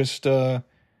deciding to just they're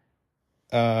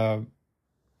not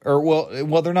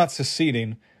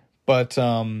seceding, but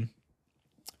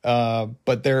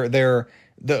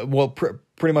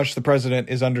pretty much the President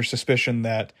is under suspicion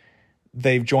that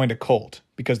they've joined a cult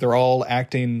because they're all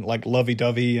acting like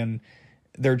lovey-dovey and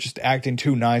they're just acting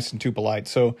too nice and too polite.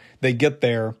 So they get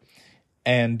there,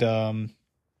 and the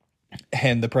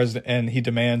President, and he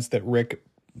demands that Rick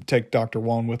take Dr.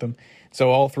 Wong with him. So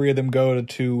all three of them go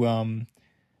to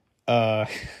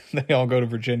they all go to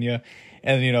Virginia,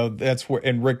 and that's where,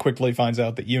 and Rick quickly finds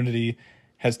out that Unity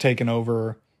has taken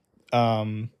over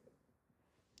the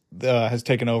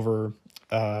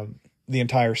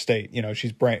entire state.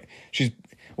 She's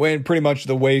when pretty much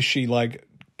the way she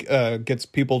gets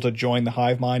people to join the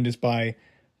hive mind is by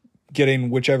getting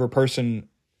whichever person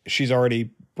she's already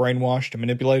brainwashed and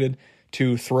manipulated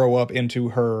to throw up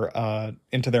into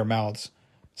into their mouths.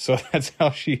 So that's how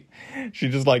she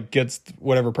just gets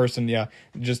whatever person,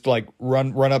 just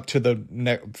run up to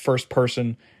the first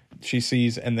person she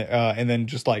sees, and then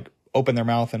just open their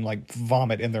mouth and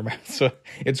vomit in their mouth. So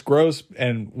it's gross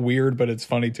and weird, but it's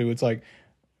funny too. It's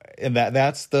and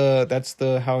that's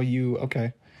how you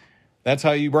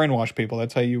brainwash people.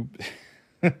 That's how you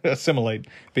assimilate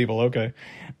people. Okay.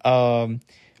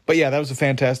 But yeah, that was a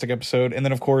fantastic episode. And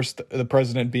then of course the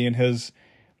President being his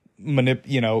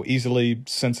easily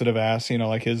sensitive ass,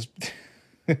 his,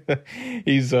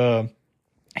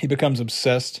 he becomes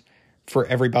obsessed for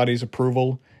everybody's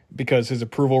approval because his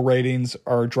approval ratings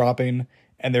are dropping.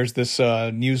 And there's this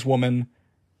newswoman,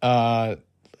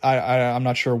 I'm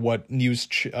not sure what news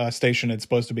station it's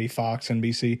supposed to be, Fox,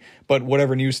 NBC, but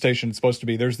whatever news station it's supposed to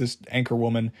be, there's this anchor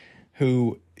woman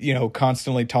who,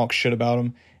 constantly talks shit about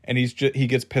him, and he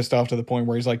gets pissed off to the point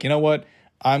where he's like, you know what,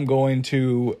 I'm going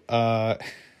to,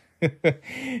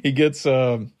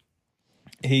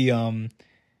 he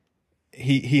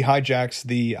hijacks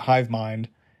the hive mind,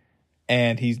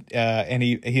 and he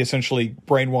essentially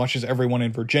brainwashes everyone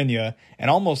in Virginia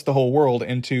and almost the whole world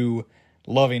into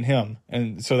loving him,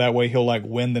 and so that way he'll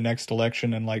win the next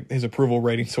election, and his approval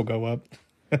ratings will go up.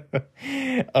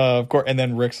 Of course, and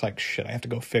then Rick's like, shit, I have to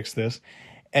go fix this,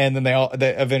 and then they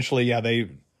eventually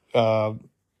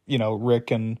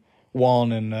Rick and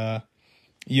Wong and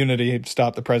Unity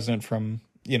stop the President from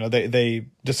they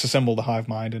disassemble the hive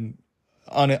mind and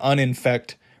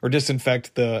uninfect or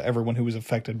disinfect everyone who was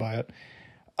affected by it.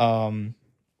 And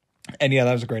yeah,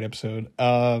 that was a great episode.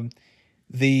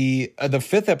 The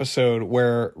fifth episode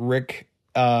where Rick,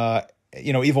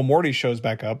 Evil Morty shows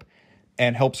back up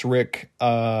and helps Rick,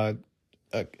 track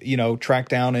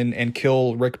down and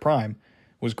kill Rick Prime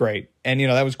was great. And,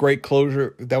 that was great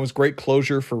closure. That was great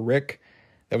closure for Rick.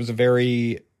 That was a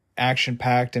very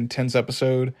action-packed, intense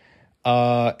episode.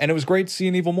 And it was great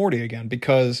seeing Evil Morty again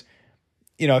because,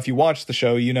 if you watch the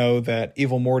show, that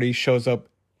Evil Morty shows up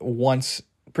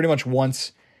pretty much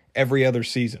once every other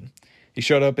season. He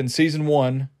showed up in season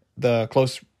 1, the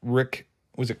Close Rick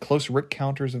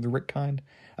Counters of the Rick Kind?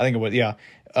 I think it was, yeah.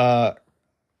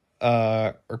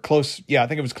 Or Close, yeah, I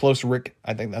think it was Close Rick.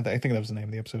 I think that was the name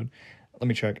of the episode. Let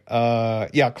me check.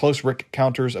 Close Rick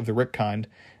Counters of the Rick Kind.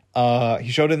 He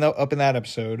showed up in that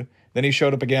episode. Then he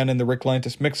showed up again in the Rick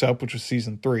Lantis Mix-Up, which was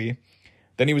season 3.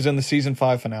 Then he was in the season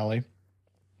 5 finale.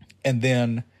 And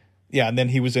then yeah, and then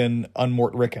he was in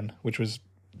Unmort Rickon, which was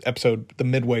the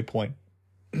midway point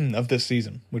of this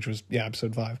season, which was, yeah,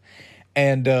 episode 5.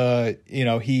 And,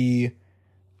 he,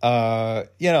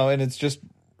 and it's just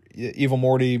Evil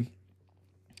Morty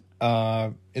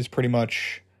is pretty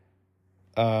much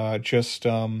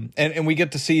and we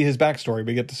get to see his backstory.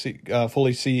 We get to see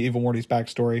fully see Evil Morty's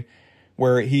backstory,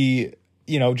 where he,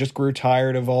 just grew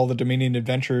tired of all the demeaning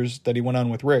adventures that he went on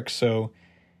with Rick, so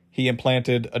he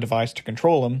implanted a device to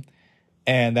control him,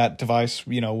 and that device,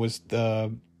 was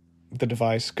the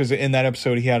device, because in that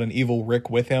episode he had an evil Rick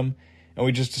with him, and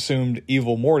we just assumed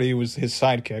Evil Morty was his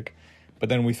sidekick, but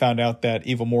then we found out that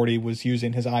Evil Morty was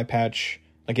using his eye patch,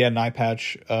 like he had an eye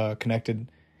patch connected.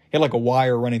 He had like a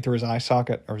wire running through his eye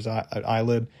socket, or his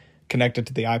eyelid connected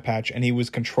to the eye patch, and he was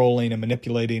controlling and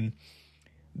manipulating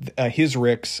his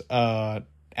Rick's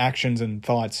actions and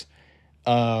thoughts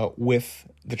with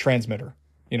the transmitter.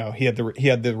 He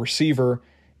had the receiver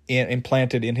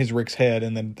implanted in his Rick's head,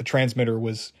 and then the transmitter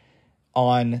was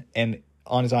on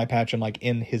his eye patch and like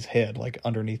in his head, like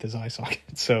underneath his eye socket.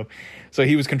 So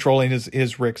he was controlling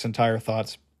his Rick's entire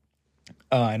thoughts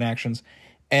and actions,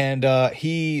 and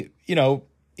he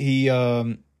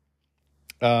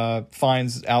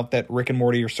finds out that Rick and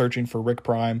Morty are searching for Rick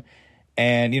Prime,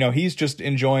 and he's just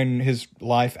enjoying his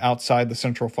life outside the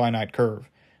central finite curve,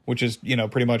 which is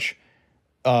pretty much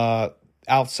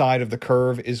outside of the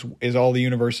curve is all the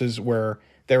universes where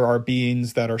there are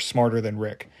beings that are smarter than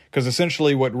Rick. Because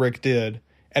essentially what Rick did,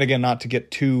 and again, not to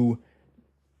get too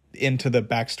into the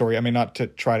backstory, I mean, not to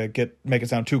try to make it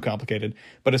sound too complicated,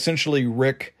 but essentially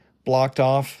Rick blocked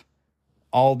off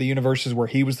all the universes where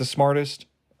he was the smartest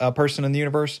person in the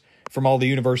universe from all the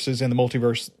universes in the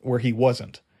multiverse where he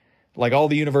wasn't. Like, all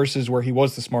the universes where he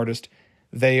was the smartest,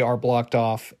 they are blocked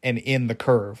off and in the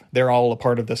curve. They're all a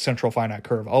part of the central finite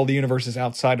curve. All the universes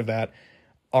outside of that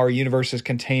are universes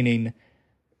containing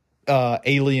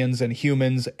aliens and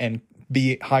humans and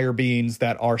higher beings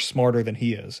that are smarter than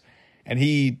he is. And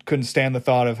he couldn't stand the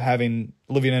thought of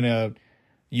living in a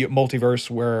universe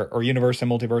and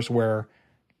multiverse where,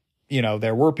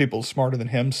 there were people smarter than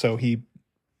him. So he,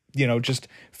 just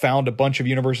found a bunch of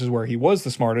universes where he was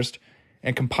the smartest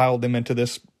and compiled them into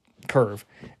this curve.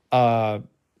 But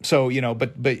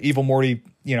Evil Morty,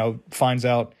 finds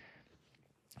out,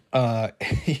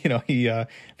 he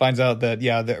finds out that,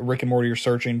 that Rick and Morty are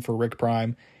searching for Rick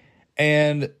Prime,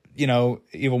 and,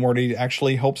 Evil Morty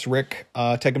actually helps Rick,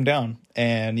 take him down.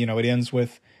 And, it ends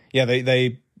with,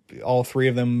 they all three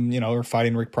of them, are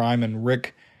fighting Rick Prime, and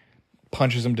Rick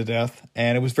punches him to death.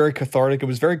 And it was very cathartic. It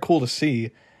was very cool to see.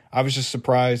 I was just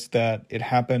surprised that it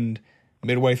happened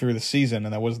midway through the season,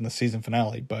 and that wasn't the season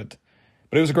finale, but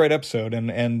it was a great episode, and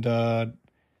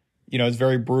it's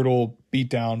very brutal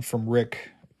beatdown from Rick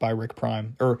by Rick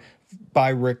Prime, or by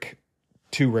Rick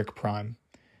to Rick Prime.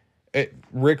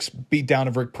 Rick's beatdown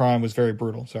of Rick Prime was very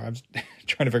brutal. Sorry, I was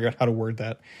trying to figure out how to word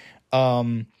that.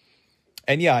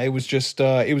 It was just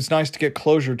it was nice to get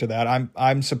closure to that.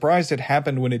 I'm surprised it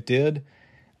happened when it did.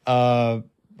 I'm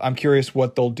curious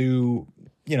what they'll do,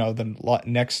 the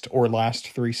next or last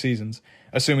 3 seasons,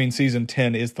 assuming season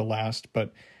 10 is the last,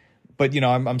 but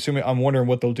I'm wondering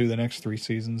what they'll do the next 3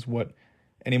 seasons, what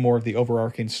any more of the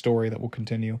overarching story that will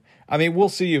continue. I mean, we'll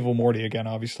see Evil Morty again,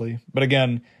 obviously, but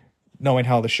again, knowing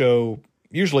how the show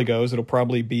usually goes, it'll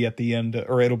probably be at the end,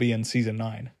 or it'll be in season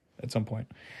 9 at some point.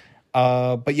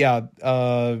 There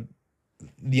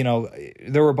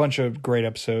were a bunch of great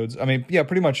episodes. I mean,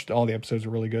 pretty much all the episodes are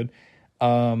really good.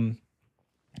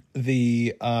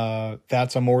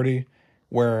 That's a Morty,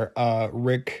 where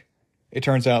Rick, it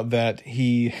turns out that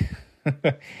he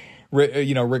Rick is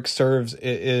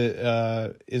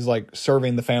like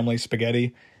serving the family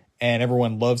spaghetti, and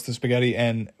everyone loves the spaghetti,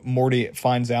 and Morty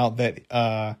finds out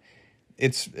that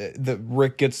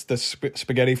Rick gets the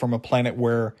spaghetti from a planet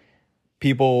where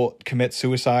people commit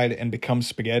suicide and become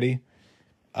spaghetti.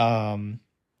 But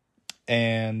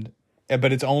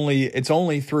it's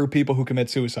only through people who commit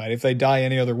suicide. If they die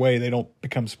any other way, they don't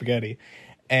become spaghetti.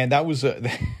 And that was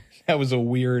a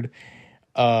weird,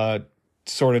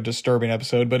 sort of disturbing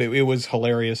episode, but it was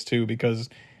hilarious too, because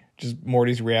just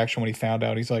Morty's reaction when he found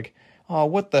out, he's like, "Oh,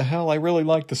 what the hell? I really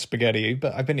like the spaghetti,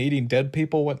 but I've been eating dead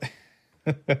people." What?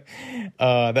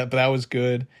 That was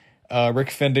good.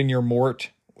 Rick Fending Your Mort,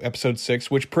 episode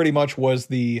 6, which pretty much was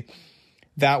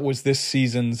this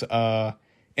season's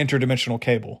interdimensional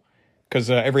cable.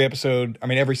 Because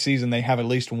every season they have at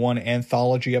least one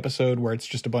anthology episode where it's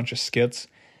just a bunch of skits.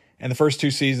 And the first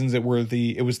 2 seasons it was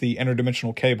the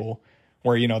interdimensional cable,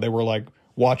 where they were like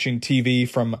watching TV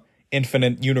from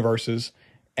infinite universes,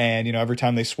 and every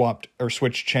time they swapped or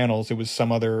switched channels, it was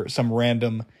some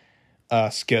random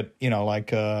skit,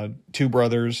 like Two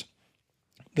Brothers,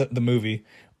 the movie,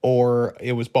 or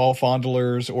it was Ball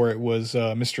Fondlers, or it was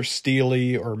Mr.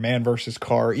 Steely, or Man versus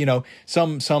Car,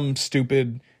 some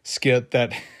stupid skit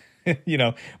that,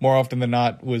 more often than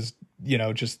not was,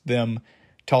 just them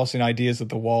tossing ideas at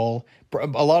the wall.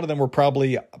 A lot of them were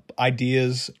probably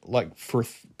ideas like for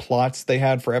plots they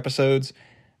had for episodes.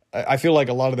 I feel like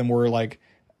a lot of them were like,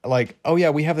 oh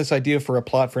yeah, we have this idea for a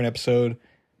plot for an episode,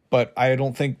 but I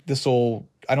don't think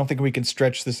we can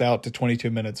stretch this out to 22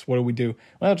 minutes. What do we do?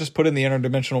 Well, just put in the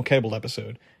interdimensional cable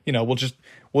episode.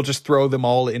 We'll just throw them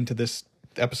all into this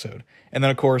episode. And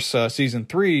then of course, from season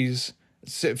 3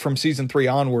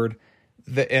 onward,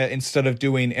 instead of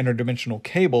doing interdimensional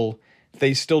cable,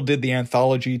 they still did the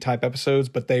anthology type episodes,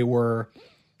 but they weren't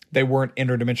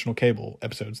interdimensional cable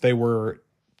episodes. They were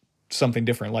something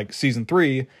different. Like season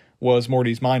 3 was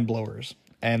Morty's Mind Blowers,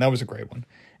 and that was a great one.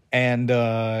 And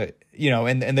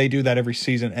and they do that every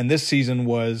season. And this season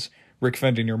was Rick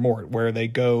Fending Your Mort, where they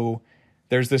go.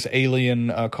 There's this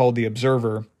alien called the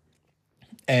Observer,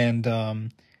 and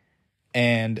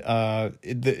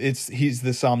he's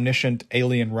this omniscient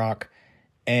alien rock,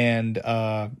 and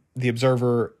the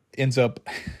Observer ends up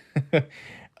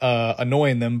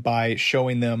annoying them by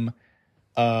showing them,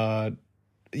 because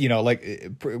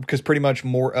pretty much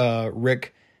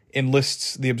Rick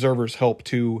enlists the Observer's help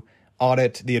to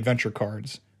audit the adventure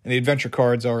cards. And the adventure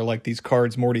cards are like these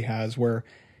cards Morty has where,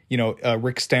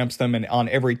 Rick stamps them, and on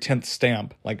every 10th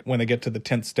stamp, like when they get to the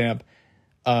 10th stamp,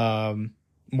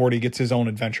 Morty gets his own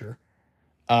adventure.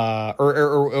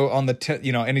 Or on the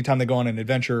 10th, anytime they go on an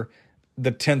adventure,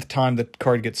 the 10th time the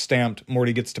card gets stamped,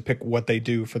 Morty gets to pick what they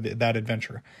do for that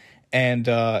adventure. And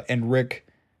Rick,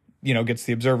 gets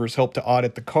the Observer's help to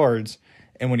audit the cards.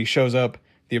 And when he shows up,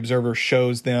 the Observer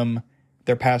shows them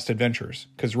their past adventures.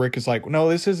 Because Rick is like, no,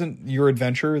 this isn't your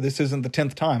adventure. This isn't the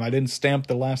 10th time. I didn't stamp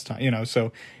the last time,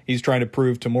 so he's trying to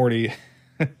prove to Morty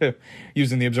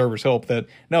using the Observer's help that,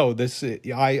 no,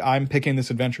 I'm picking this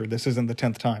adventure. This isn't the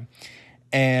 10th time.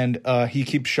 And he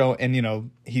keeps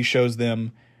he shows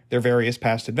them their various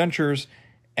past adventures,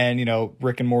 and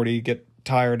Rick and Morty get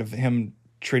tired of him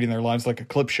treating their lives like a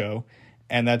clip show,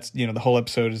 and that's the whole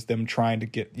episode is them trying to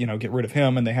get rid of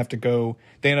him, and they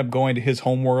end up going to his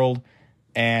homeworld,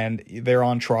 and they're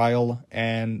on trial,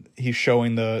 and he's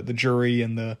showing the jury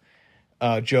and the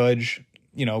judge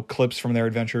clips from their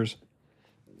adventures,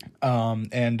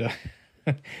 and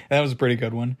that was a pretty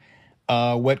good one.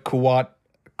 Wet Kuwait,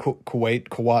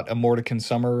 a Mortican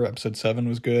Summer, episode 7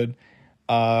 was good.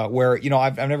 Where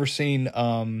I've never seen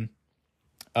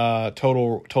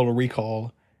Total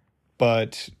Recall,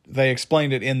 but they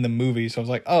explained it in the movie, so I was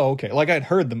like, oh, okay. Like I'd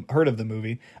heard of the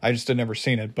movie, I just had never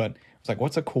seen it. But I was like,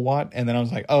 what's a Quat? And then I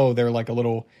was like, oh, they're like a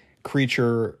little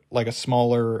creature, like a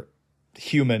smaller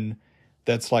human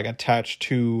that's like attached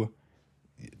to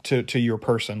your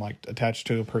person, like attached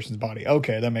to a person's body.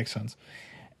 Okay, that makes sense.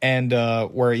 And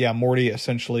Morty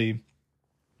essentially,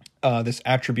 this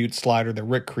attribute slider that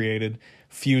Rick created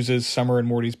fuses Summer and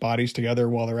Morty's bodies together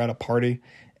while they're at a party,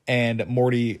 and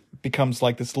Morty becomes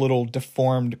like this little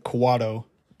deformed Kawato.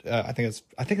 I think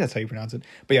that's how you pronounce it.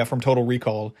 But yeah, from Total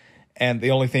Recall. And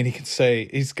the only thing he can say,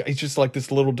 he's just like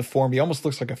this little deformed. He almost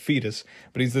looks like a fetus,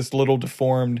 but he's this little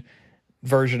deformed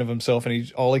version of himself,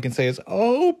 and all he can say is,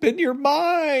 "Open your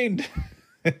mind."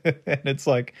 And it's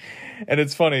like, and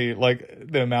it's funny,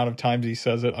 like the amount of times he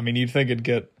says it. I mean, you'd think it'd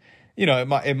get,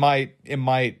 it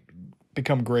might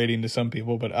become grating to some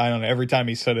people, but I don't know. Every time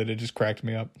he said it, it just cracked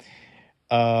me up.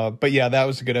 But yeah, that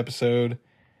was a good episode.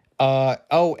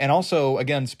 And also,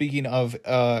 again, speaking of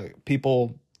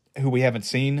people who we haven't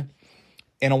seen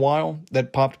in a while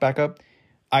that popped back up,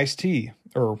 Ice-T,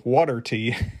 or Water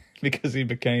Tea, because he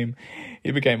became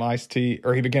Ice-T,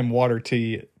 or he became Water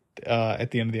Tea at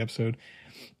the end of the episode.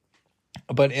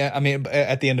 But I mean,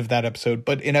 at the end of that episode,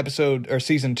 but in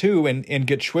season 2 in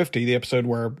Get Swifty, the episode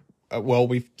where,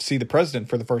 we see the president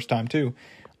for the first time too,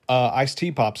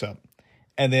 Ice-T pops up,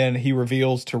 and then he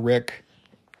reveals to Rick,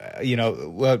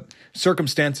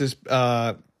 circumstances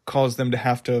cause them to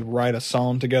have to write a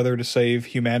song together to save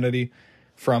humanity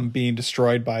from being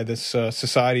destroyed by this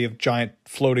society of giant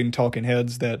floating talking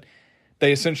heads that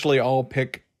they essentially all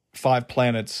pick 5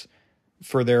 planets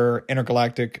for their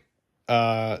intergalactic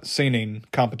singing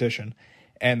competition,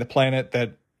 and the planet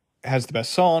that has the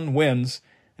best song wins,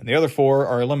 and the other 4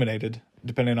 are eliminated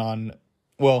depending on,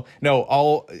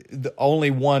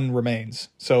 only one remains.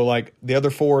 So like the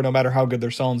other 4, no matter how good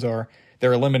their songs are,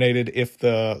 they're eliminated if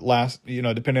the last,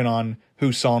 depending on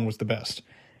whose song was the best.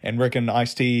 And Rick and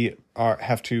Ice-T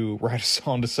have to write a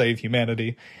song to save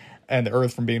humanity and the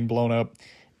Earth from being blown up.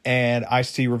 and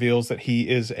Ice-T reveals that he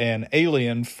is an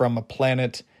alien from a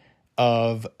planet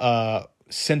of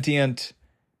sentient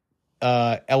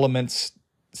elements,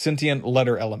 sentient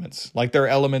letter elements. Like they're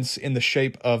elements in the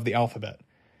shape of the alphabet.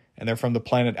 And they're from the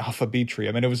planet Alpha Betree.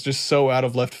 I mean, it was just so out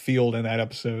of left field in that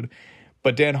episode.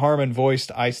 But Dan Harmon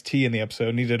voiced Ice-T in the episode,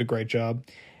 and he did a great job.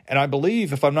 And I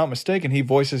believe, if I'm not mistaken, he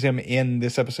voices him in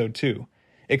this episode too.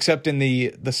 Except in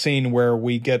the scene where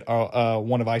we get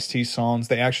one of Ice-T's songs,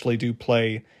 they actually do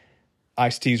play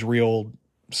Ice-T's real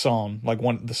song, like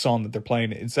the song that they're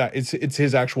playing. It's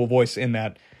his actual voice in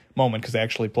that moment because they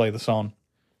actually play the song.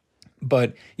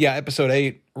 But yeah, episode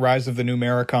 8, Rise of the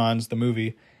Numericons, the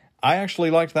movie, I actually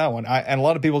liked that one. And a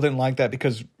lot of people didn't like that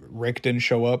because Rick didn't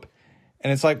show up.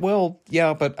 And it's like, well,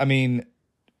 yeah, but I mean,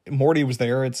 Morty was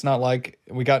there. It's not like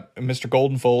we got Mr.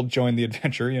 Goldenfold join the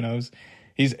adventure, you know.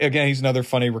 He's another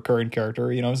funny recurring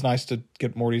character. You know, it's nice to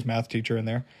get Morty's math teacher in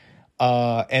there.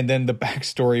 And then the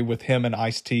backstory with him and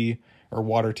Ice-T, or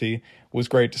Water T, was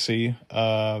great to see,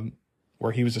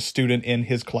 where he was a student in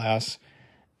his class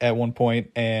at one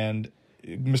point, and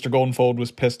Mr. Goldenfold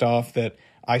was pissed off that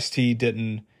Ice-T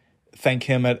didn't thank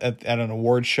him at an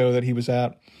award show that he was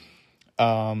at.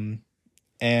 And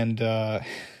and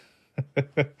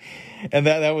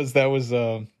that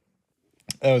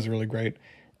was really great.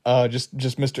 Just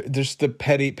the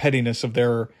pettiness of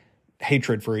their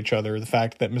hatred for each other. The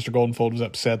fact that Mr. Goldenfold was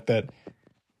upset that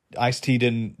Ice-T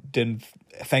didn't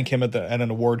thank him at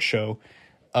an award show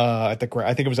I think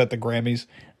it was at the Grammys.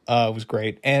 Was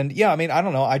great. And yeah, I mean, I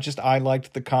don't know. I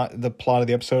liked the plot of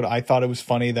the episode. I thought it was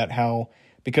funny that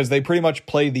because they pretty much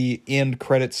play the end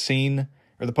credit scene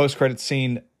or the post credit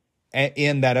scene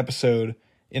in that episode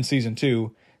in season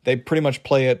 2, they pretty much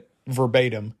play it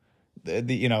verbatim. With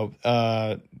the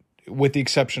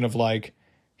exception of like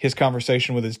his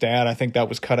conversation with his dad, I think that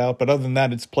was cut out. But other than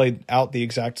that, it's played out the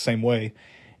exact same way.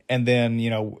 And then,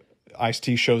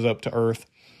 Ice-T shows up to Earth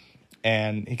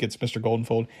and he gets Mr.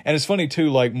 Goldenfold. And it's funny too,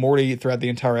 like Morty throughout the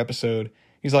entire episode,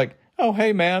 he's like, oh,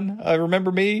 hey man,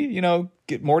 remember me?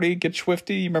 Get Morty, get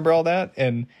Swifty. You remember all that?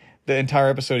 And the entire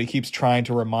episode, he keeps trying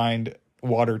to remind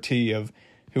Water T of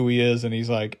who he is. And he's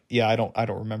like, yeah, I don't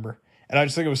remember. And I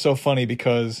just think it was so funny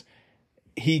because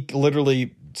he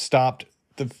literally stopped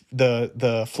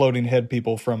the floating head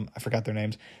people from, I forgot their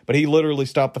names, but he literally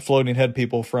stopped the floating head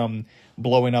people from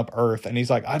blowing up Earth. And he's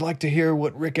like, I'd like to hear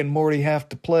what Rick and Morty have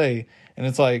to play. And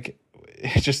it's like,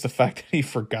 it's just the fact that he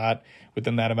forgot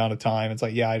within that amount of time. It's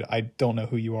like, yeah, I don't know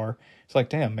who you are. It's like,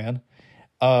 damn, man.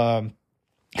 But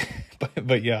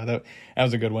yeah, that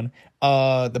was a good one.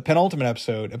 The penultimate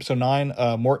episode 9,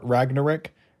 Mort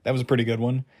Ragnarok, that was a pretty good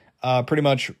one. Pretty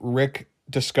much Rick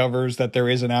discovers that there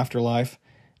is an afterlife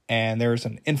and there's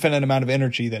an infinite amount of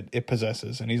energy that it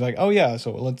possesses. And he's like, oh yeah,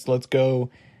 so let's go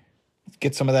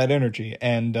get some of that energy.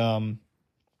 And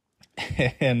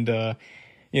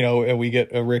we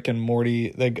get Rick and Morty,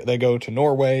 they go to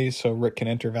Norway so Rick can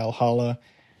enter Valhalla.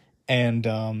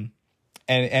 But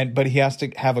he has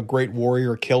to have a great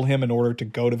warrior kill him in order to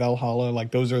go to Valhalla.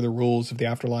 Like those are the rules of the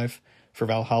afterlife for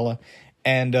Valhalla.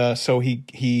 And so he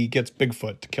gets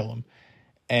Bigfoot to kill him.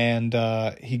 And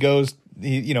he dies,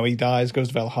 goes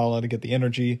to Valhalla to get the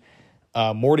energy.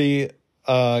 Morty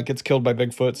gets killed by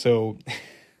Bigfoot, so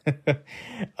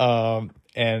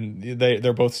and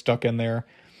they're both stuck in there.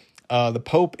 The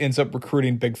Pope ends up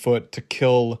recruiting Bigfoot to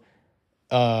kill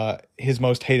his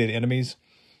most hated enemies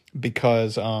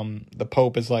because the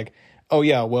Pope is like, oh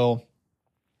yeah, well,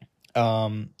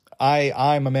 I'm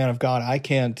a man of God.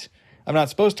 I'm not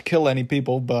supposed to kill any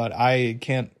people, but I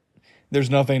can't. There's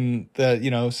nothing that,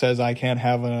 says I can't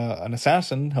have an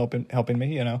assassin helping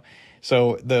me,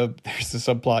 So there's the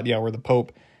subplot, where the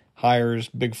Pope hires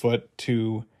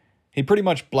Bigfoot he pretty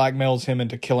much blackmails him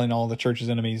into killing all the church's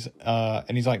enemies.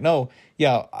 And he's like, no,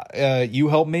 you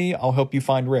help me, I'll help you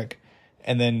find Rick.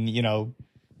 And then,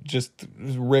 just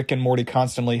Rick and Morty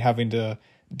constantly having to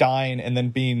dying and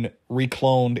then being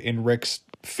recloned in Rick's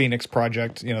Phoenix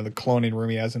project, the cloning room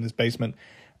he has in his basement.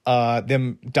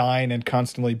 Them dying and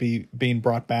constantly being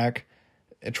brought back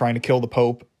and trying to kill the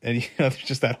Pope. And, there's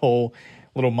just that whole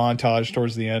little montage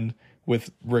towards the end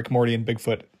with Rick, Morty, and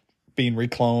Bigfoot being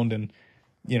recloned and,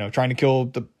 trying to kill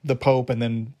the Pope and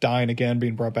then dying again,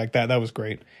 being brought back. That was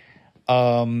great.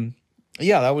 That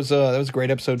was a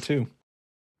great episode too.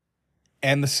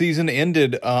 And the season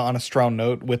ended on a strong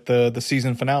note with the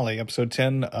season finale, episode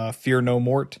 10, Fear No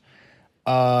Mort.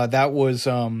 That was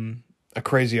a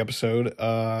crazy episode.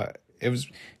 It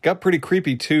got pretty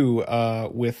creepy too,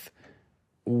 with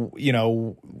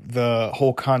the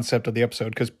whole concept of the episode,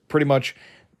 because pretty much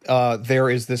there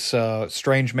is this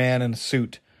strange man in a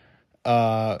suit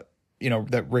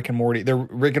that Rick and Morty,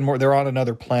 they're on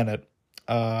another planet,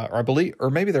 or I believe, or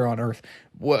maybe they're on Earth,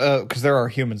 because there are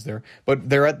humans there, but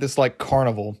they're at this like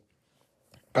carnival,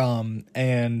 and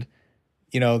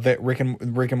that Rick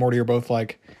and Morty are both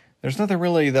like, there's nothing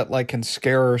really that like can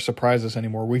scare or surprise us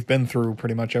anymore. We've been through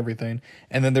pretty much everything.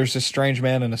 And then there's this strange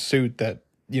man in a suit that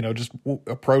just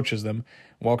approaches them,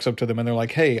 walks up to them, and they're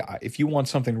like, "Hey, if you want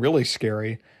something really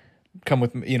scary, come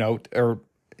with me,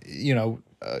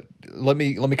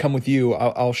 let me come with you.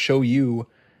 I'll show you,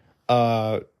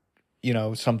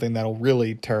 something that'll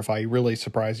really terrify you, really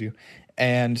surprise you."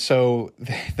 And so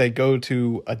they go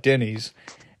to a Denny's,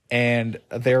 and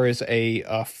there is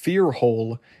a fear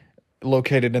hole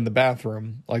located in the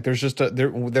bathroom. Like there's just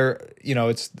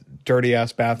it's dirty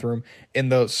ass bathroom. In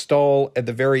the stall at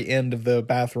the very end of the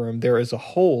bathroom, there is a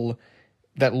hole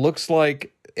that looks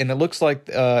like,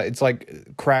 it's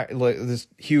like crack, like this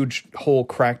huge hole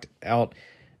cracked out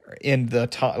in the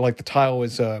tile, like the tile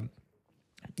is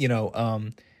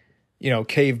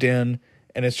caved in,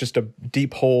 and it's just a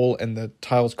deep hole, and the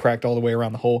tile's cracked all the way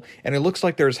around the hole, and it looks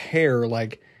like there's hair,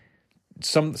 like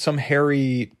some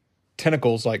hairy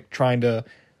tentacles, like trying to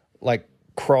like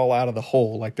crawl out of the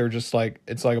hole, like they're just like,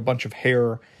 it's like a bunch of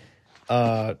hair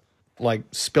like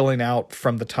spilling out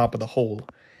from the top of the hole.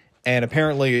 And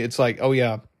apparently it's like, oh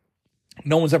yeah,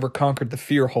 no one's ever conquered the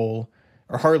fear hole,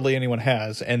 or hardly anyone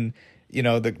has. And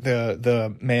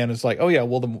the man is like, oh yeah,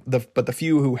 well but the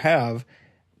few who have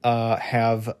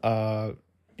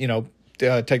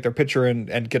take their picture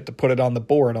and get to put it on the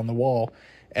board on the wall.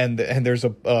 And there's a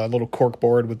little cork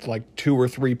board with like 2 or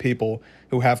 3 people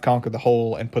who have conquered the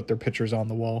hole and put their pictures on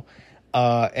the wall.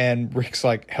 And Rick's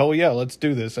like, hell yeah, let's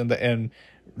do this. And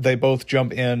they both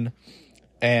jump in,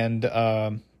 and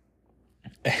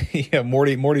yeah,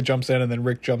 Morty jumps in, and then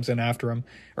Rick jumps in after him,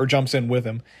 or jumps in with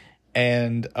him.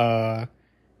 And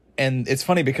it's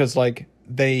funny because like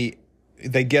they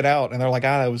get out and they're like,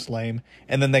 that was lame.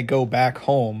 And then they go back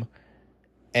home,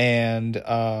 and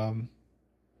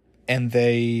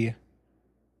they,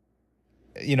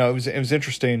 it was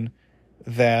interesting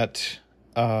that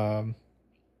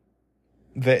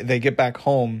they get back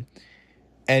home,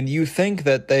 and you think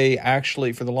that they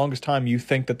actually, for the longest time, you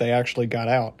think that they actually got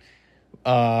out.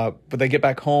 But they get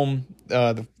back home,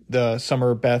 the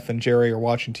Summer, Beth, and Jerry are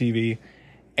watching TV,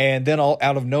 and then all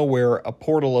out of nowhere, a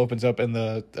portal opens up in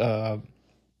the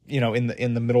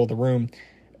in the middle of the room,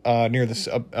 near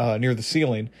the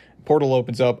ceiling. Portal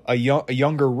opens up. A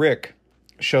younger Rick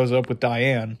shows up with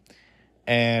Diane,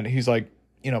 and he's like,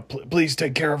 please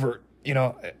take care of her.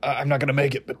 I'm not gonna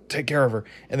make it, but take care of her.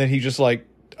 And then he just like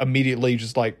immediately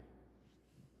just like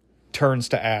turns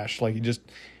to ash. Like he just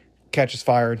catches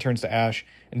fire and turns to ash.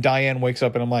 And Diane wakes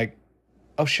up, and I'm like,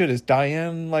 oh shit, is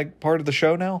Diane like part of the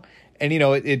show now? And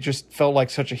it just felt like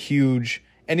such a huge,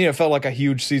 and it felt like a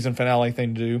huge season finale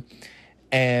thing to do.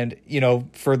 And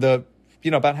for the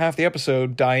about half the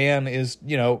episode, Diane is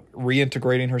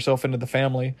reintegrating herself into the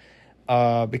family,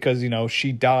 because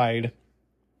she died,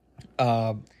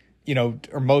 or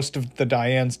most of the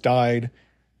Dianes died,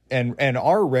 and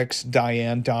our Rick's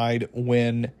Diane died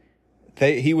when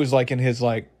he was like in his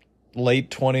like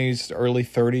late 20s, early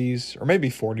 30s, or maybe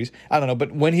 40s. I don't know.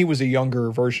 But when he was a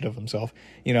younger version of himself,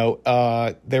 they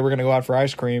were going to go out for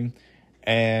ice cream,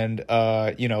 and,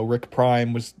 Rick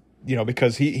Prime was,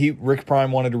 because Rick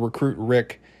Prime wanted to recruit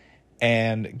Rick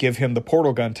and give him the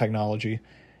portal gun technology,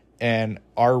 and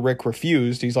our Rick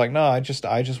refused. He's like, no, I just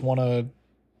want to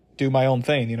do my own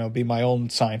thing, be my own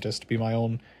scientist, be my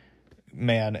own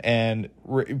man. And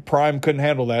Prime couldn't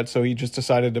handle that, so he just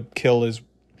decided to kill his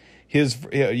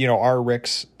our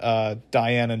Rick's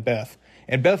Diane and Beth.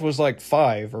 And Beth was like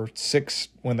 5 or 6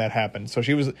 when that happened. So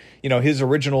she was, his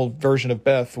original version of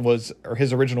Beth was, or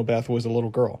his original Beth was a little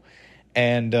girl.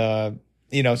 And, so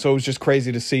it was just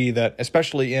crazy to see that,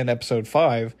 especially in episode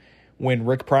 5, when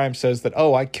Rick Prime says that,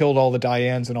 oh, I killed all the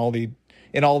Dianes in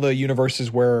all the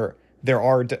universes where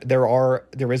there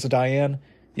is a Diane.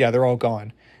 Yeah, they're all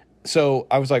gone. So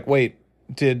I was like, wait,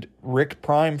 did Rick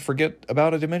Prime forget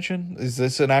about a dimension? Is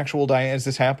this an actual Diane? Is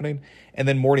this happening? And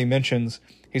then Morty mentions,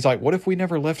 he's like, what if we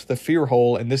never left the fear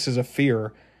hole, and this is a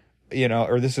fear,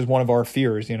 or this is one of our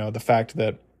fears, the fact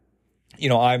that,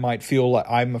 I might feel like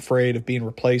I'm afraid of being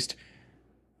replaced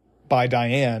by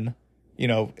Diane,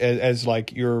 as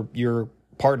like your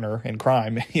partner in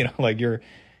crime, like you're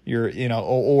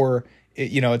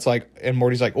it's like, and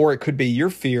Morty's like, or it could be your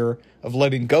fear of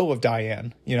letting go of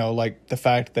Diane, like the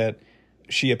fact that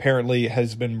she apparently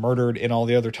has been murdered in all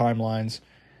the other timelines,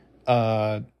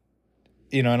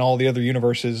 in all the other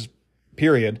universes,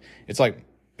 period. It's like,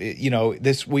 because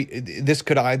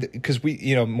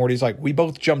Morty's like, we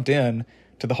both jumped in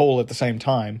to the hole at the same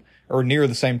time, or near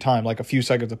the same time, like a few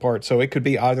seconds apart. So it could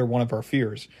be either one of our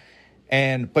fears.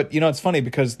 But it's funny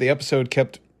because the episode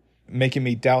kept making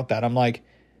me doubt that. I'm like,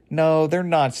 no, they're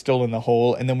not still in the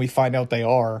hole. And then we find out they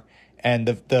are. And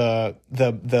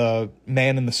the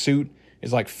man in the suit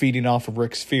is like feeding off of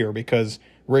Rick's fear, because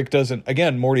Rick doesn't,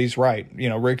 again, Morty's right.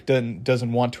 Rick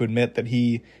doesn't want to admit that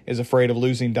he is afraid of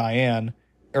losing Diane,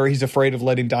 or he's afraid of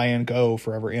letting Diane go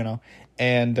forever,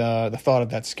 and the thought of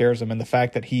that scares him. And the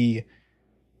fact that he,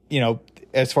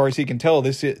 as far as he can tell,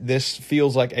 this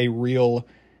feels like a real,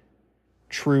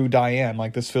 true Diane.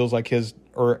 Like, this feels like his,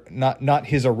 or not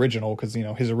his original, because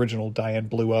his original Diane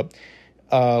blew up,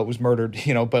 was murdered,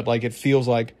 but like it feels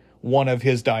like one of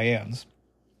his Dianes,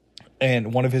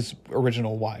 and one of his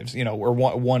original wives, or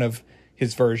one of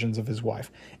his versions of his wife.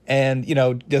 And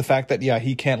the fact that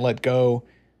he can't let go,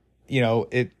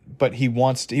 but he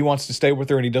wants to stay with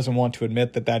her, and he doesn't want to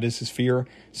admit that is his fear.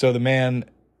 So the man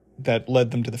that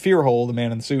led them to the fear hole, the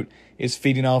man in the suit, is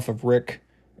feeding off of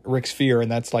Rick's fear, and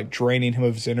that's like draining him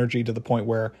of his energy to the point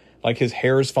where like his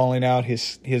hair is falling out,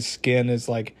 his skin is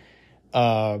like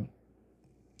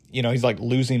he's like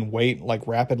losing weight like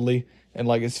rapidly, and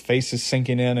like his face is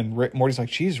sinking in, and Morty's like,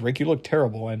 "Geez, Rick, you look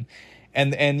terrible." And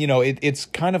it's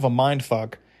kind of a mind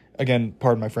fuck. Again,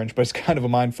 pardon my French, but it's kind of a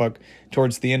mind fuck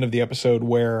towards the end of the episode,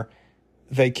 where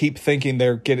they keep thinking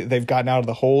they've gotten out of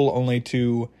the hole, only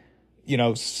to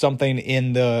something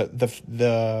in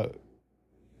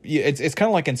it's kind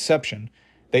of like Inception.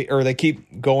 They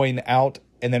keep going out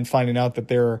and then finding out that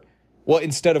they're,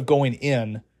 instead of going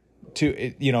in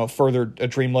to further, a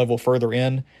dream level further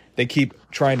in, they keep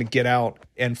trying to get out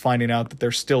and finding out that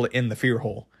they're still in the fear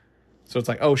hole. So it's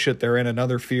like, oh shit, they're in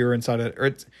another fear inside it. Or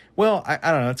it's,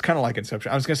 I don't know. It's kind of like Inception.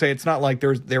 I was gonna say, it's not like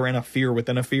they're in a fear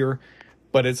within a fear,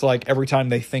 but it's like every time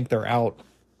they think they're out,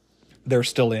 they're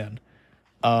still in.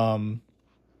 Okay,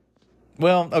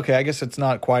 I guess it's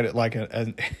not quite like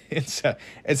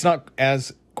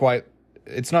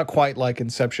it's not quite like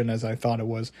Inception as I thought it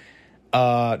was.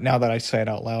 Now that I say it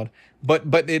out loud,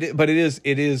 but it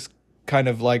is kind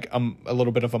of like a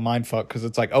little bit of a mind fuck, because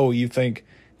it's like, oh, you think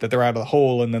that they're out of the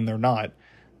hole and then they're not.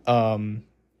 It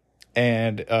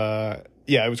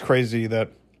was crazy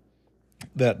that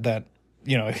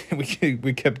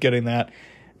we kept getting that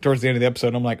towards the end of the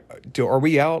episode. I'm like, are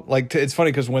we out? Like, it's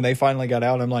funny because when they finally got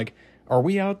out, I'm like, are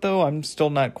we out though? I'm still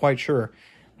not quite sure.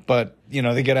 But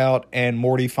they get out, and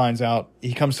Morty finds out.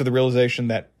 He comes to the realization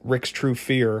that Rick's true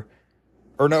fear,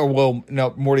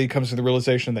 Morty comes to the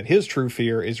realization that his true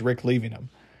fear is Rick leaving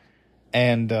him.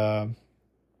 And and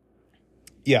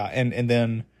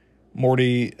then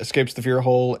Morty escapes the fear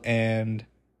hole, and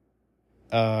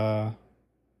and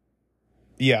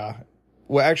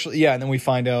then we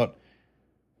find out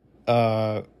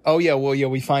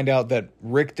we find out that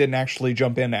Rick didn't actually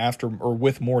jump in after or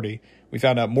with Morty. We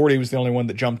found out Morty was the only one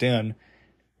that jumped in,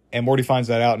 and Morty finds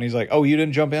that out, and he's like, "Oh, you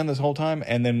didn't jump in this whole time?"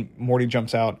 And then Morty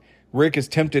jumps out. Rick is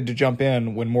tempted to jump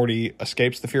in when Morty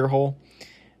escapes the fear hole,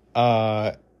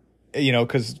 because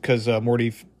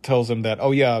Morty tells him that,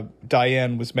 oh yeah,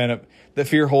 Diane was the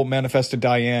fear hole manifested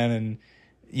Diane, and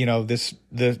this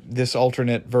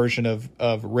alternate version of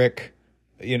Rick,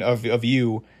 of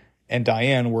you and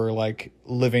Diane were like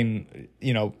living,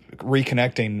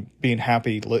 reconnecting, being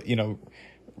happy,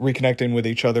 reconnecting with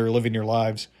each other, living your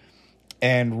lives.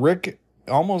 And Rick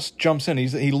almost jumps in.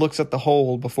 He looks at the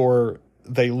hole before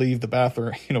they leave the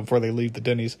bathroom, before they leave the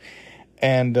Denny's,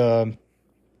 and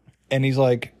he's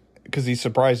like, because he's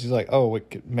surprised, he's like, oh,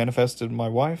 it manifested my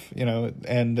wife,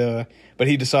 but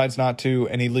he decides not to,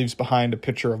 and he leaves behind a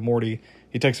picture of Morty.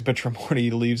 He takes a picture of Morty. He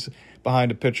leaves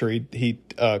behind a picture. He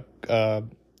pins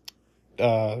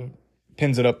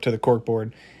it up to the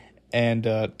corkboard, and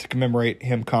to commemorate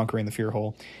him conquering the fear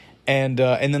hole. And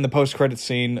then the post-credit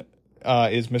scene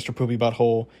is Mr. Poopy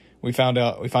Butthole. We find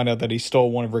out that he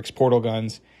stole one of Rick's portal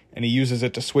guns, and he uses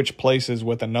it to switch places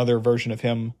with another version of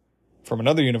him from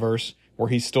another universe where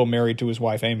he's still married to his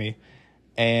wife Amy.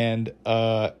 And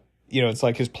it's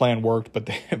like his plan worked, but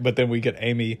then we get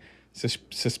Amy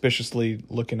suspiciously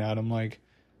looking at him like,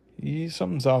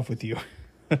 something's off with you.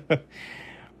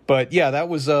 But yeah, that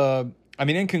was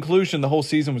in conclusion, the whole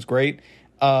season was great.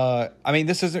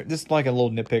 This is like a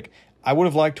little nitpick. I would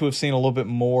have liked to have seen a little bit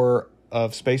more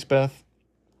of Space Beth,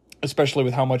 especially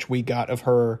with how much we got of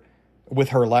her with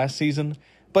her last season.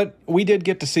 But we did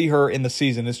get to see her in the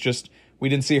season. It's just we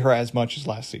didn't see her as much as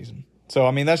last season. So,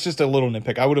 that's just a little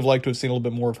nitpick. I would have liked to have seen a little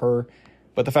bit more of her.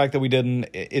 But the fact that we didn't,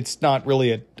 it's not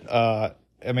really it's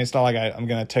not like I'm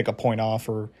going to take a point off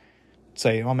or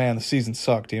say, oh man, the season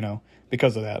sucked,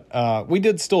 because of that. We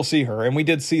did still see her, and we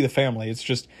did see the family. It's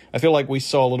just, I feel like we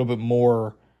saw a little bit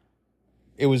more.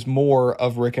 It was more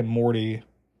of Rick and Morty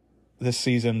this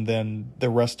season than the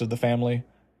rest of the family.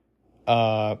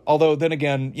 Although then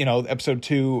again, episode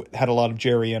 2 had a lot of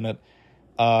Jerry in it.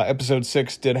 Episode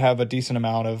 6 did have a decent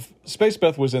amount of Space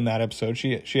Beth was in that episode.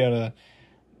 She had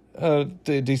a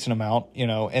decent amount,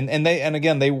 and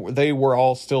again they were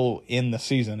all still in the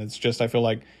season. It's just I feel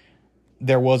like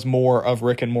there was more of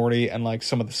Rick and Morty and like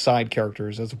some of the side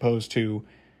characters as opposed to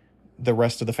the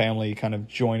rest of the family kind of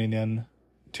joining in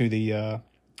to the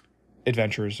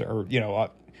adventures, or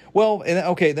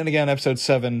then again, episode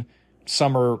 7,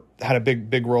 Summer had a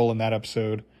big role in that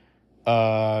episode.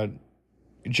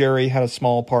 Jerry had a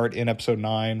small part in episode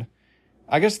 9.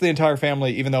 I guess the entire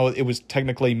family, even though it was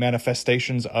technically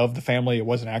manifestations of the family, it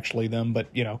wasn't actually them,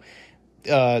 but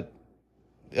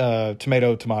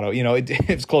tomato,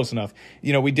 it's close enough.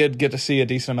 We did get to see a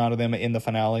decent amount of them in the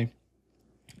finale,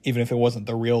 even if it wasn't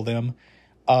the real them.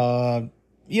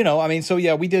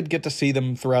 We did get to see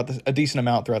them a decent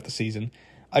amount throughout the season.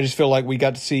 I just feel like we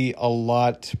got to see a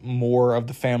lot more of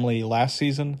the family last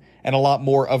season, and a lot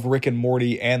more of Rick and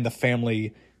Morty and the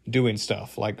family doing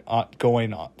stuff, like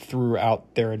going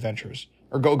throughout their adventures,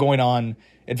 or going on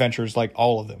adventures, like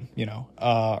all of them,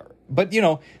 But,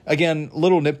 again,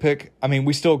 little nitpick. I mean,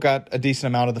 we still got a decent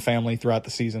amount of the family throughout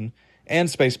the season, and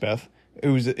Space Beth,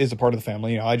 who is a part of the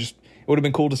family. It would have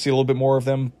been cool to see a little bit more of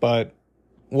them, but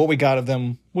what we got of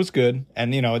them was good.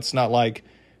 And, it's not like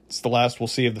it's the last we'll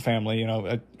see of the family,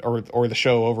 or the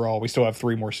show overall. We still have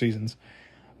 3 more seasons.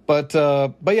 But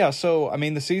yeah, so, I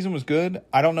mean, the season was good.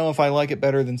 I don't know if I like it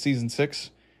better than season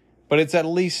 6, but it's at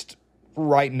least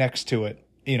right next to it.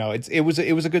 It was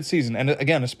a good season. And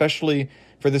again, especially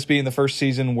for this being the first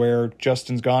season where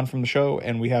Justin's gone from the show,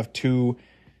 and we have 2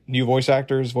 new voice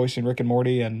actors voicing Rick and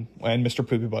Morty and Mr.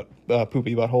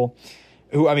 Poopy Butthole,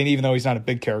 who, I mean, even though he's not a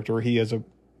big character, he is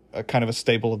a kind of a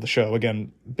staple of the show.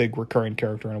 Again, big recurring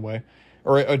character in a way,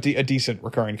 or a decent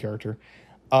recurring character.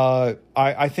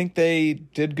 I think they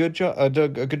did a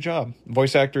good job.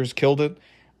 Voice actors killed it.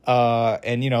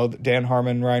 And Dan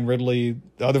Harmon, Ryan Ridley,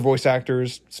 the other voice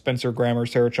actors, Spencer Grammer,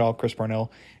 Sarah Chalk, Chris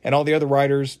Parnell, and all the other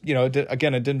writers, it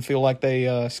didn't feel like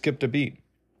they skipped a beat,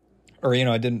 or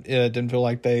it didn't feel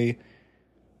like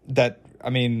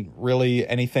really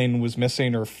anything was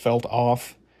missing or felt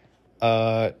off.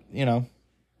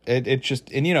 It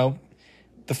just, and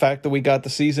the fact that we got the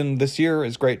season this year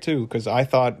is great too, because I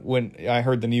thought when I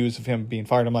heard the news of him being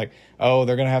fired, I'm like, oh,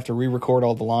 they're going to have to re-record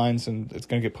all the lines and it's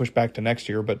going to get pushed back to next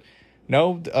year. But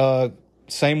no,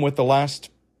 same with the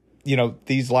last,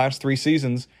 these last 3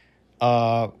 seasons.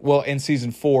 In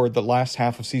season 4, the last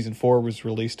half of season 4 was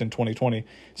released in 2020.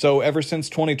 So ever since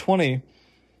 2020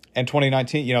 and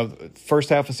 2019, first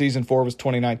half of season 4 was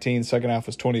 2019, second half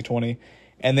was 2020.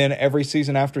 And then every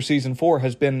season after season 4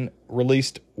 has been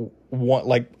released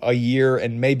like a year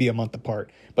and maybe a month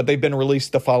apart. But they've been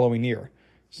released the following year.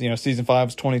 So, season 5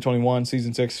 was 2021,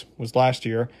 season 6 was last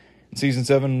year, and season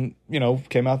 7,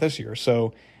 came out this year.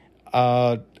 So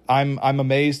I'm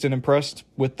amazed and impressed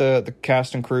with the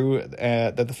cast and crew,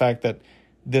 that the fact that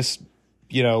this,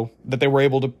 that they were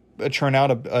able to churn out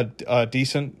a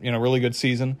decent, really good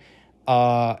season,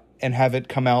 and have it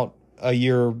come out a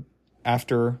year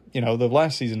after, the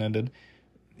last season ended,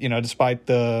 despite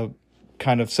the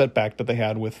kind of setback that they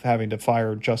had with having to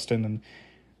fire Justin and,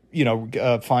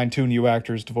 find 2 new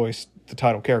actors to voice the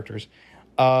title characters.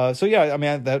 So yeah, I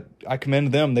mean, I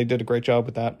commend them. They did a great job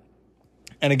with that.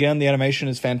 And again, the animation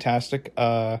is fantastic,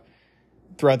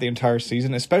 throughout the entire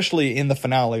season, especially in the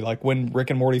finale, like when Rick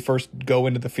and Morty first go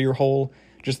into the fear hole,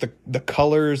 just the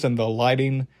colors and the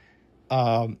lighting,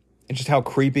 and just how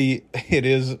creepy it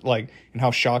is, like, and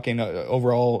how shocking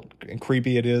overall and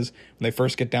creepy it is when they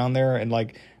first get down there, and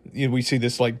like we see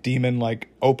this like demon like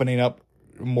opening up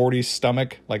Morty's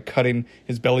stomach, like cutting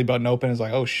his belly button open. It's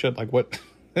like, oh shit, like what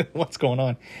what's going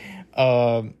on?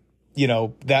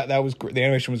 That was the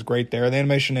animation was great there. The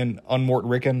animation in Unmort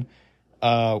Rickon,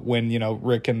 when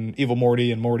Rick and Evil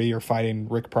Morty and Morty are fighting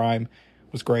Rick Prime,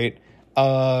 was great.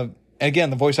 Again,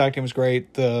 the voice acting was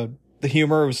great. The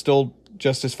humor was still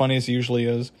just as funny as it usually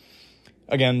is.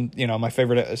 Again, my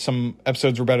favorite, some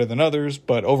episodes were better than others,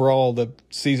 but overall the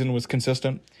season was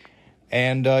consistent.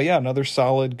 And another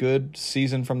solid, good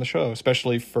season from the show,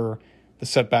 especially for the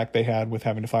setback they had with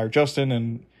having to fire Justin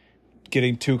and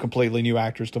getting 2 completely new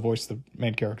actors to voice the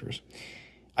main characters.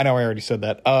 I know I already said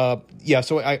that.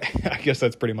 So I guess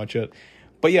that's pretty much it.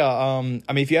 But yeah,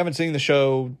 if you haven't seen the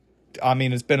show,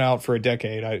 it's been out for a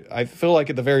decade. I feel like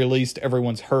at the very least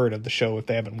everyone's heard of the show if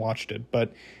they haven't watched it.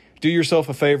 But do yourself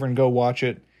a favor and go watch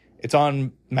it. It's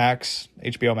on Max,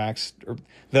 HBO Max, or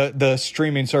the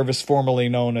streaming service formerly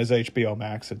known as HBO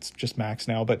Max. It's just Max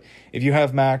now. But if you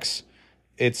have Max,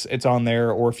 it's on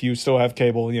there. Or if you still have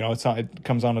cable, it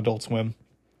comes on Adult Swim.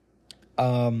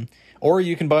 Or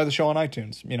you can buy the show on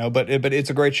iTunes. But it's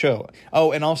a great show.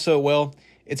 Oh, and also,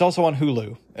 it's also on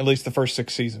Hulu. At least the first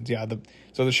 6 seasons. Yeah.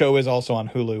 So the show is also on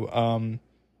Hulu.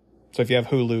 So if you have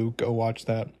Hulu, go watch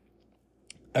that,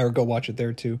 or go watch it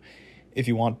there too, if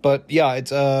you want. But yeah,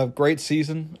 it's a great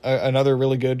season. Another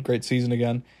really great season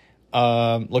again.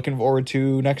 Looking forward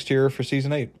to next year for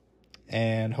season 8,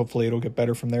 and hopefully it'll get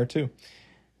better from there too.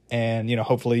 And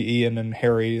hopefully Ian and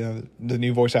Harry, the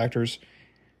new voice actors,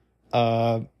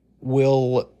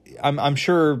 will. I'm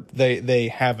sure they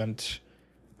haven't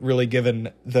really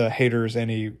given the haters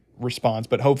any response,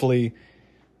 but hopefully,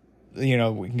 we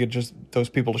can get just those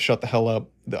people to shut the hell up.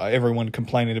 Everyone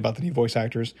complaining about the new voice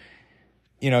actors,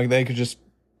 they could just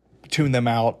tune them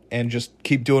out and just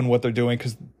keep doing what they're doing,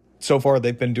 because so far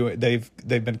they've been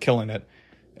killing it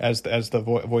as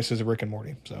the voices of Rick and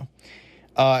Morty. So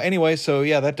anyway, so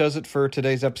yeah, that does it for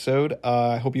today's episode.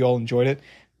 I hope you all enjoyed it,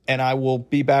 and I will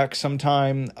be back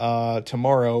sometime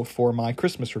tomorrow for my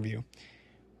Christmas review,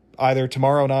 either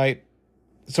tomorrow night,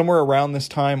 somewhere around this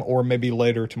time, or maybe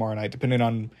later tomorrow night, depending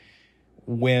on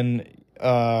when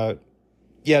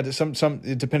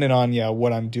depending on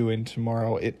what I'm doing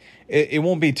tomorrow. It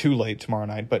won't be too late tomorrow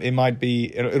night, but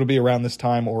it'll be around this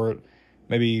time, or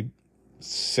maybe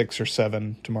 6 or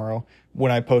 7 tomorrow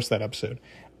when I post that episode.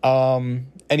 And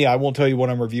yeah, I won't tell you what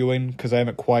I'm reviewing because I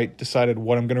haven't quite decided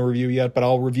what I'm going to review yet, but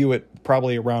I'll review it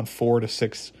probably around 4 to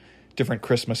 6 different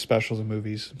Christmas specials and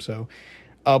movies. So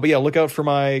but yeah, look out for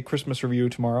my Christmas review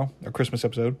tomorrow, or Christmas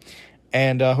episode.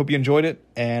 And I hope you enjoyed it,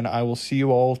 and I will see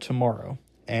you all tomorrow.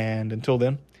 And until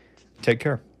then, take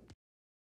care.